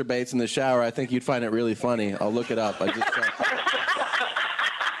masturbates in the shower. I think you'd find it really funny. I'll look it up. I just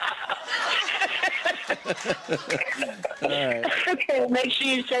all right. Okay, make sure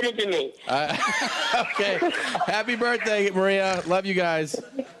you send it to me. Okay. Happy birthday, Maria. Love you guys.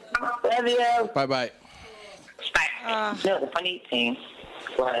 Love you. Bye-bye. Bye. No, the funny thing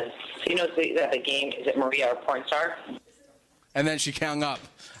was, the game, is it Maria or porn star? And then she hung up.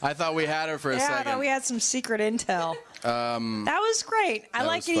 I thought we had her for a second. I thought we had some secret intel. That was great. I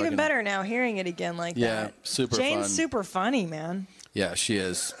like it even better now, hearing it again like that. Yeah, super fun. Jane's super funny, man. Yeah, she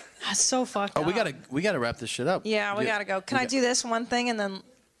is. That's so fucked up. We gotta wrap this shit up. Yeah, we gotta go. Can I do this one thing and then?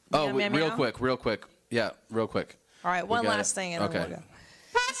 Real quick. Yeah, real quick. All right, one last thing and then we'll go.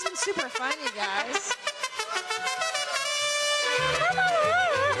 This is super fun, you guys.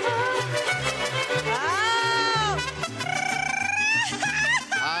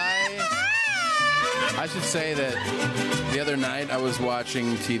 I should say that the other night I was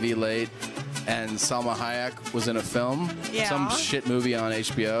watching TV late, and Salma Hayek was in a film, some shit movie on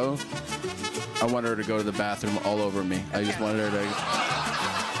HBO. I wanted her to go to the bathroom all over me. I just wanted her to...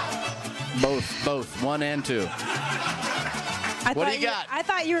 Both, 1 and 2. What do you got? I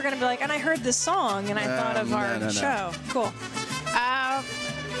thought you were going to be like, and I heard this song, and I thought of our show. Cool.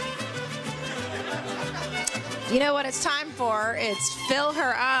 You know what it's time for? It's fill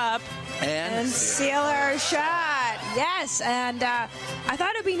her up and seal her shut. Yes, and I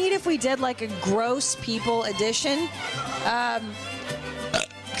thought it'd be neat if we did like a gross people edition. Because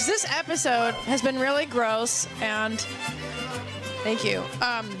this episode has been really gross, and thank you.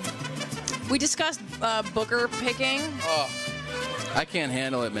 We discussed booger picking. Oh, I can't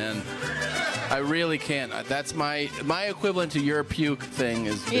handle it, man. I really can't. That's my equivalent to your puke thing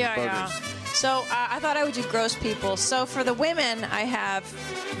is boogers. Yeah. So I thought I would do gross people. So for the women, I have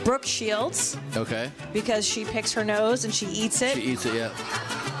Brooke Shields. Okay. Because she picks her nose and she eats it. She eats it, yeah.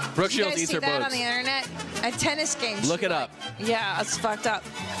 Brooke Shields eats her boobs. You guys see that on the internet? At tennis games. Look it up. Yeah, it's fucked up.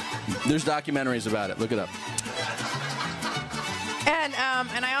 There's documentaries about it. Look it up.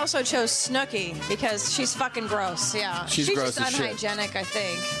 And I also chose Snooki because she's fucking gross. Yeah. She's gross just as shit. unhygienic, I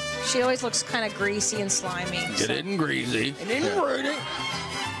think. She always looks kind of greasy and slimy. It isn't greasy. It isn't greasy.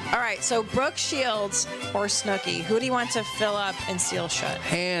 All right, so Brooke Shields or Snooki, who do you want to fill up and seal shut?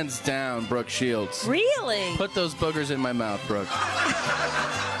 Hands down, Brooke Shields. Really? Put those boogers in my mouth, Brooke.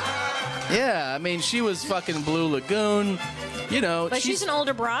 Yeah, I mean, she was fucking Blue Lagoon. You know, but she's an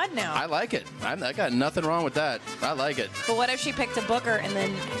older broad now. I like it. I got nothing wrong with that. I like it. But what if she picked a booger and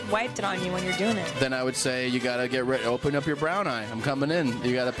then wiped it on you when you're doing it? Then I would say you gotta get ready. Open up your brown eye. I'm coming in.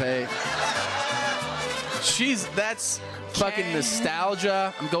 You gotta pay. That's fucking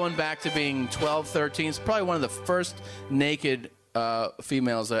nostalgia. I'm going back to being 12, 13. It's probably one of the first naked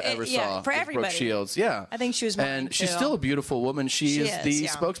females I ever saw. For everybody. Brooke Shields. Yeah. I think she was mine, and she's too. still a beautiful woman. She is the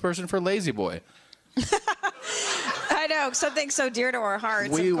spokesperson for Lazy Boy. I know, something so dear to our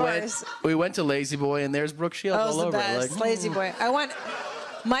hearts, of course. We went to Lazy Boy, and there's Brooke Shields all over. Best. Lazy Boy.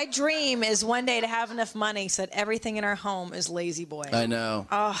 My dream is one day to have enough money so that everything in our home is Lazy Boy. I know.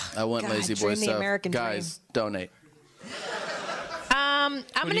 Oh, I want Lazy Boy stuff. The American Guys, donate. I'm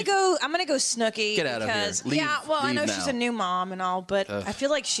gonna go Snooki. Get out of here. I know now. she's a new mom and all, but I feel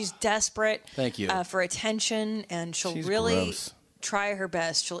like she's desperate. Thank you. For attention, and she's really gross. Try her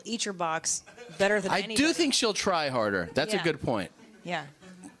best. She'll eat your box better than anybody. I do think she'll try harder. That's a good point. Yeah.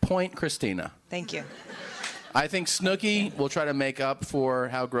 Point Christina. Thank you. I think Snooki will try to make up for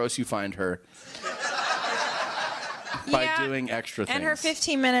how gross you find her by doing extra things. And her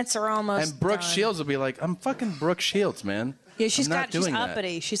 15 minutes are almost And Brooke done. Shields will be like, I'm fucking Brooke Shields, man. Yeah, she's doing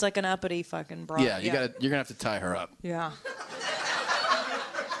uppity. That. She's like an uppity fucking broad. Yeah, you're gonna have to tie her up. Yeah.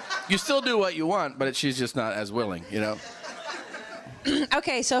 You still do what you want, but she's just not as willing, you know?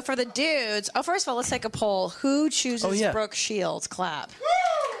 Okay, so for the dudes, first of all, let's take a poll. Who chooses Brooke Shields? Clap.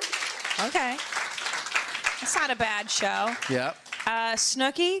 Okay. That's not a bad show. Yeah.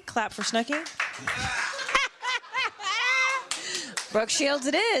 Snooki, clap for Snooki. Brooke Shields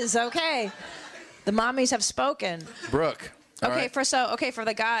it is. Okay. The mommies have spoken. Brooke. Okay, for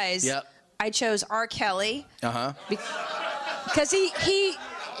the guys, I chose R. Kelly. Uh-huh. Because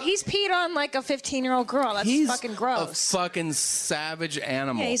he's peed on like a 15-year-old girl. That's fucking gross. A fucking savage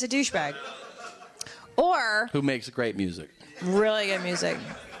animal. Yeah, he's a douchebag. Or who makes great music. Really good music.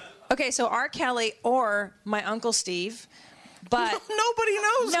 Okay, so R. Kelly or my Uncle Steve. But nobody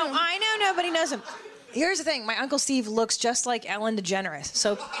knows him. No, I know nobody knows him. Here's the thing. My Uncle Steve looks just like Ellen DeGeneres.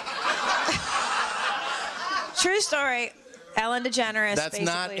 So true story. Ellen DeGeneres. That's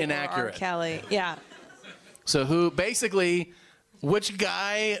not inaccurate. R. Kelly. Yeah. So which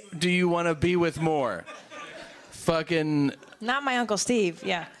guy do you want to be with more? Fucking. Not my Uncle Steve.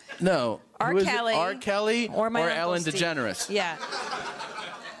 Yeah. No. R. Kelly. R. Kelly or Ellen Steve. DeGeneres. Yeah.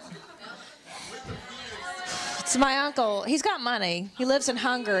 It's my uncle. He's got money. He lives in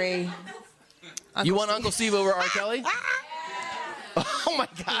Hungary. You want Uncle Steve over R. Kelly? Oh my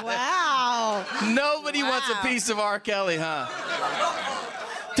God. Wow. Nobody wants a piece of R. Kelly, huh?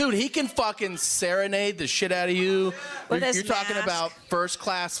 Dude, he can fucking serenade the shit out of you. You're talking about first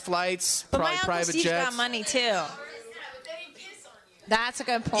class flights, probably private Steve's jets. Got money too. That's a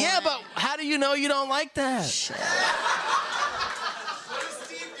good point. Yeah, but how do you know you don't like that? Shit.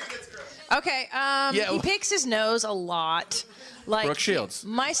 Okay, he picks his nose a lot. Like Brooke Shields.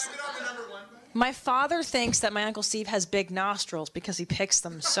 My father thinks that my Uncle Steve has big nostrils because he picks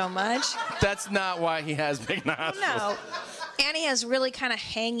them so much. That's not why he has big nostrils. No. And he has really kind of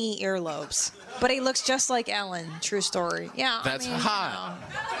hangy earlobes. But he looks just like Ellen. True story. Yeah. That's hot.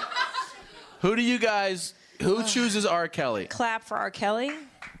 Who do you guys? Who chooses R. Kelly? Clap for R. Kelly.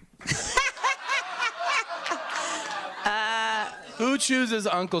 Who chooses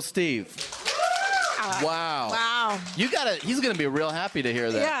Uncle Steve? Wow. Wow. He's gonna be real happy to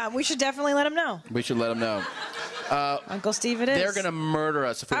hear that. Yeah, we should definitely let him know. We should let him know. Uncle Steve, it is. They're gonna murder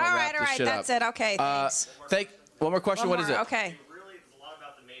us if we don't wrap this shit that's up. it. Okay, thanks. One more question. What is it? Okay. Really, there's a lot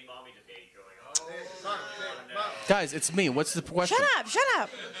about the main mommy debate going on. Guys, it's me. What's the question? Shut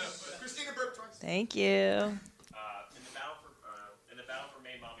up. Christina burped twice. Thank you. In the battle for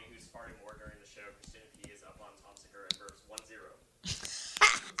main mommy, who's farting more during the show, Christina P is up on Tom Segura and burps 1-0.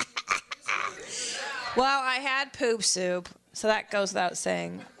 Well, I had poop soup, so that goes without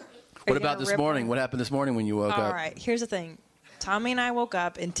saying. What about this morning? What happened this morning when you woke up? All right, here's the thing. Tommy and I woke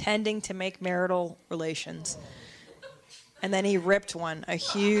up intending to make marital relations. And then he ripped one, a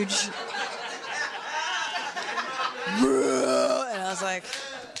huge... and I was like...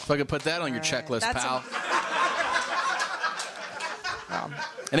 If I could put that on your checklist, pal.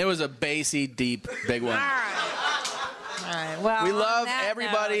 And it was a bassy, deep, big one. All right. Well, we love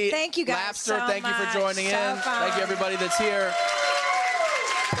everybody. Thank you guys Lapster, so thank you for joining in. Thank you, everybody that's here.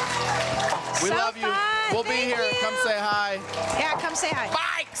 We love you. We'll be here. Come say hi. Yeah, come say hi.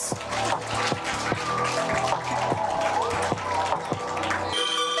 Bikes!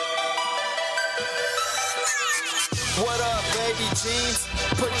 What up, baby jeans?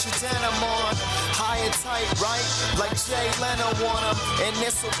 Put your denim on. High and tight, right? Like Jay Leno want 'em. And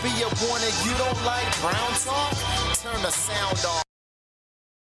this'll be a warning. You don't like brown talk? Turn the sound off.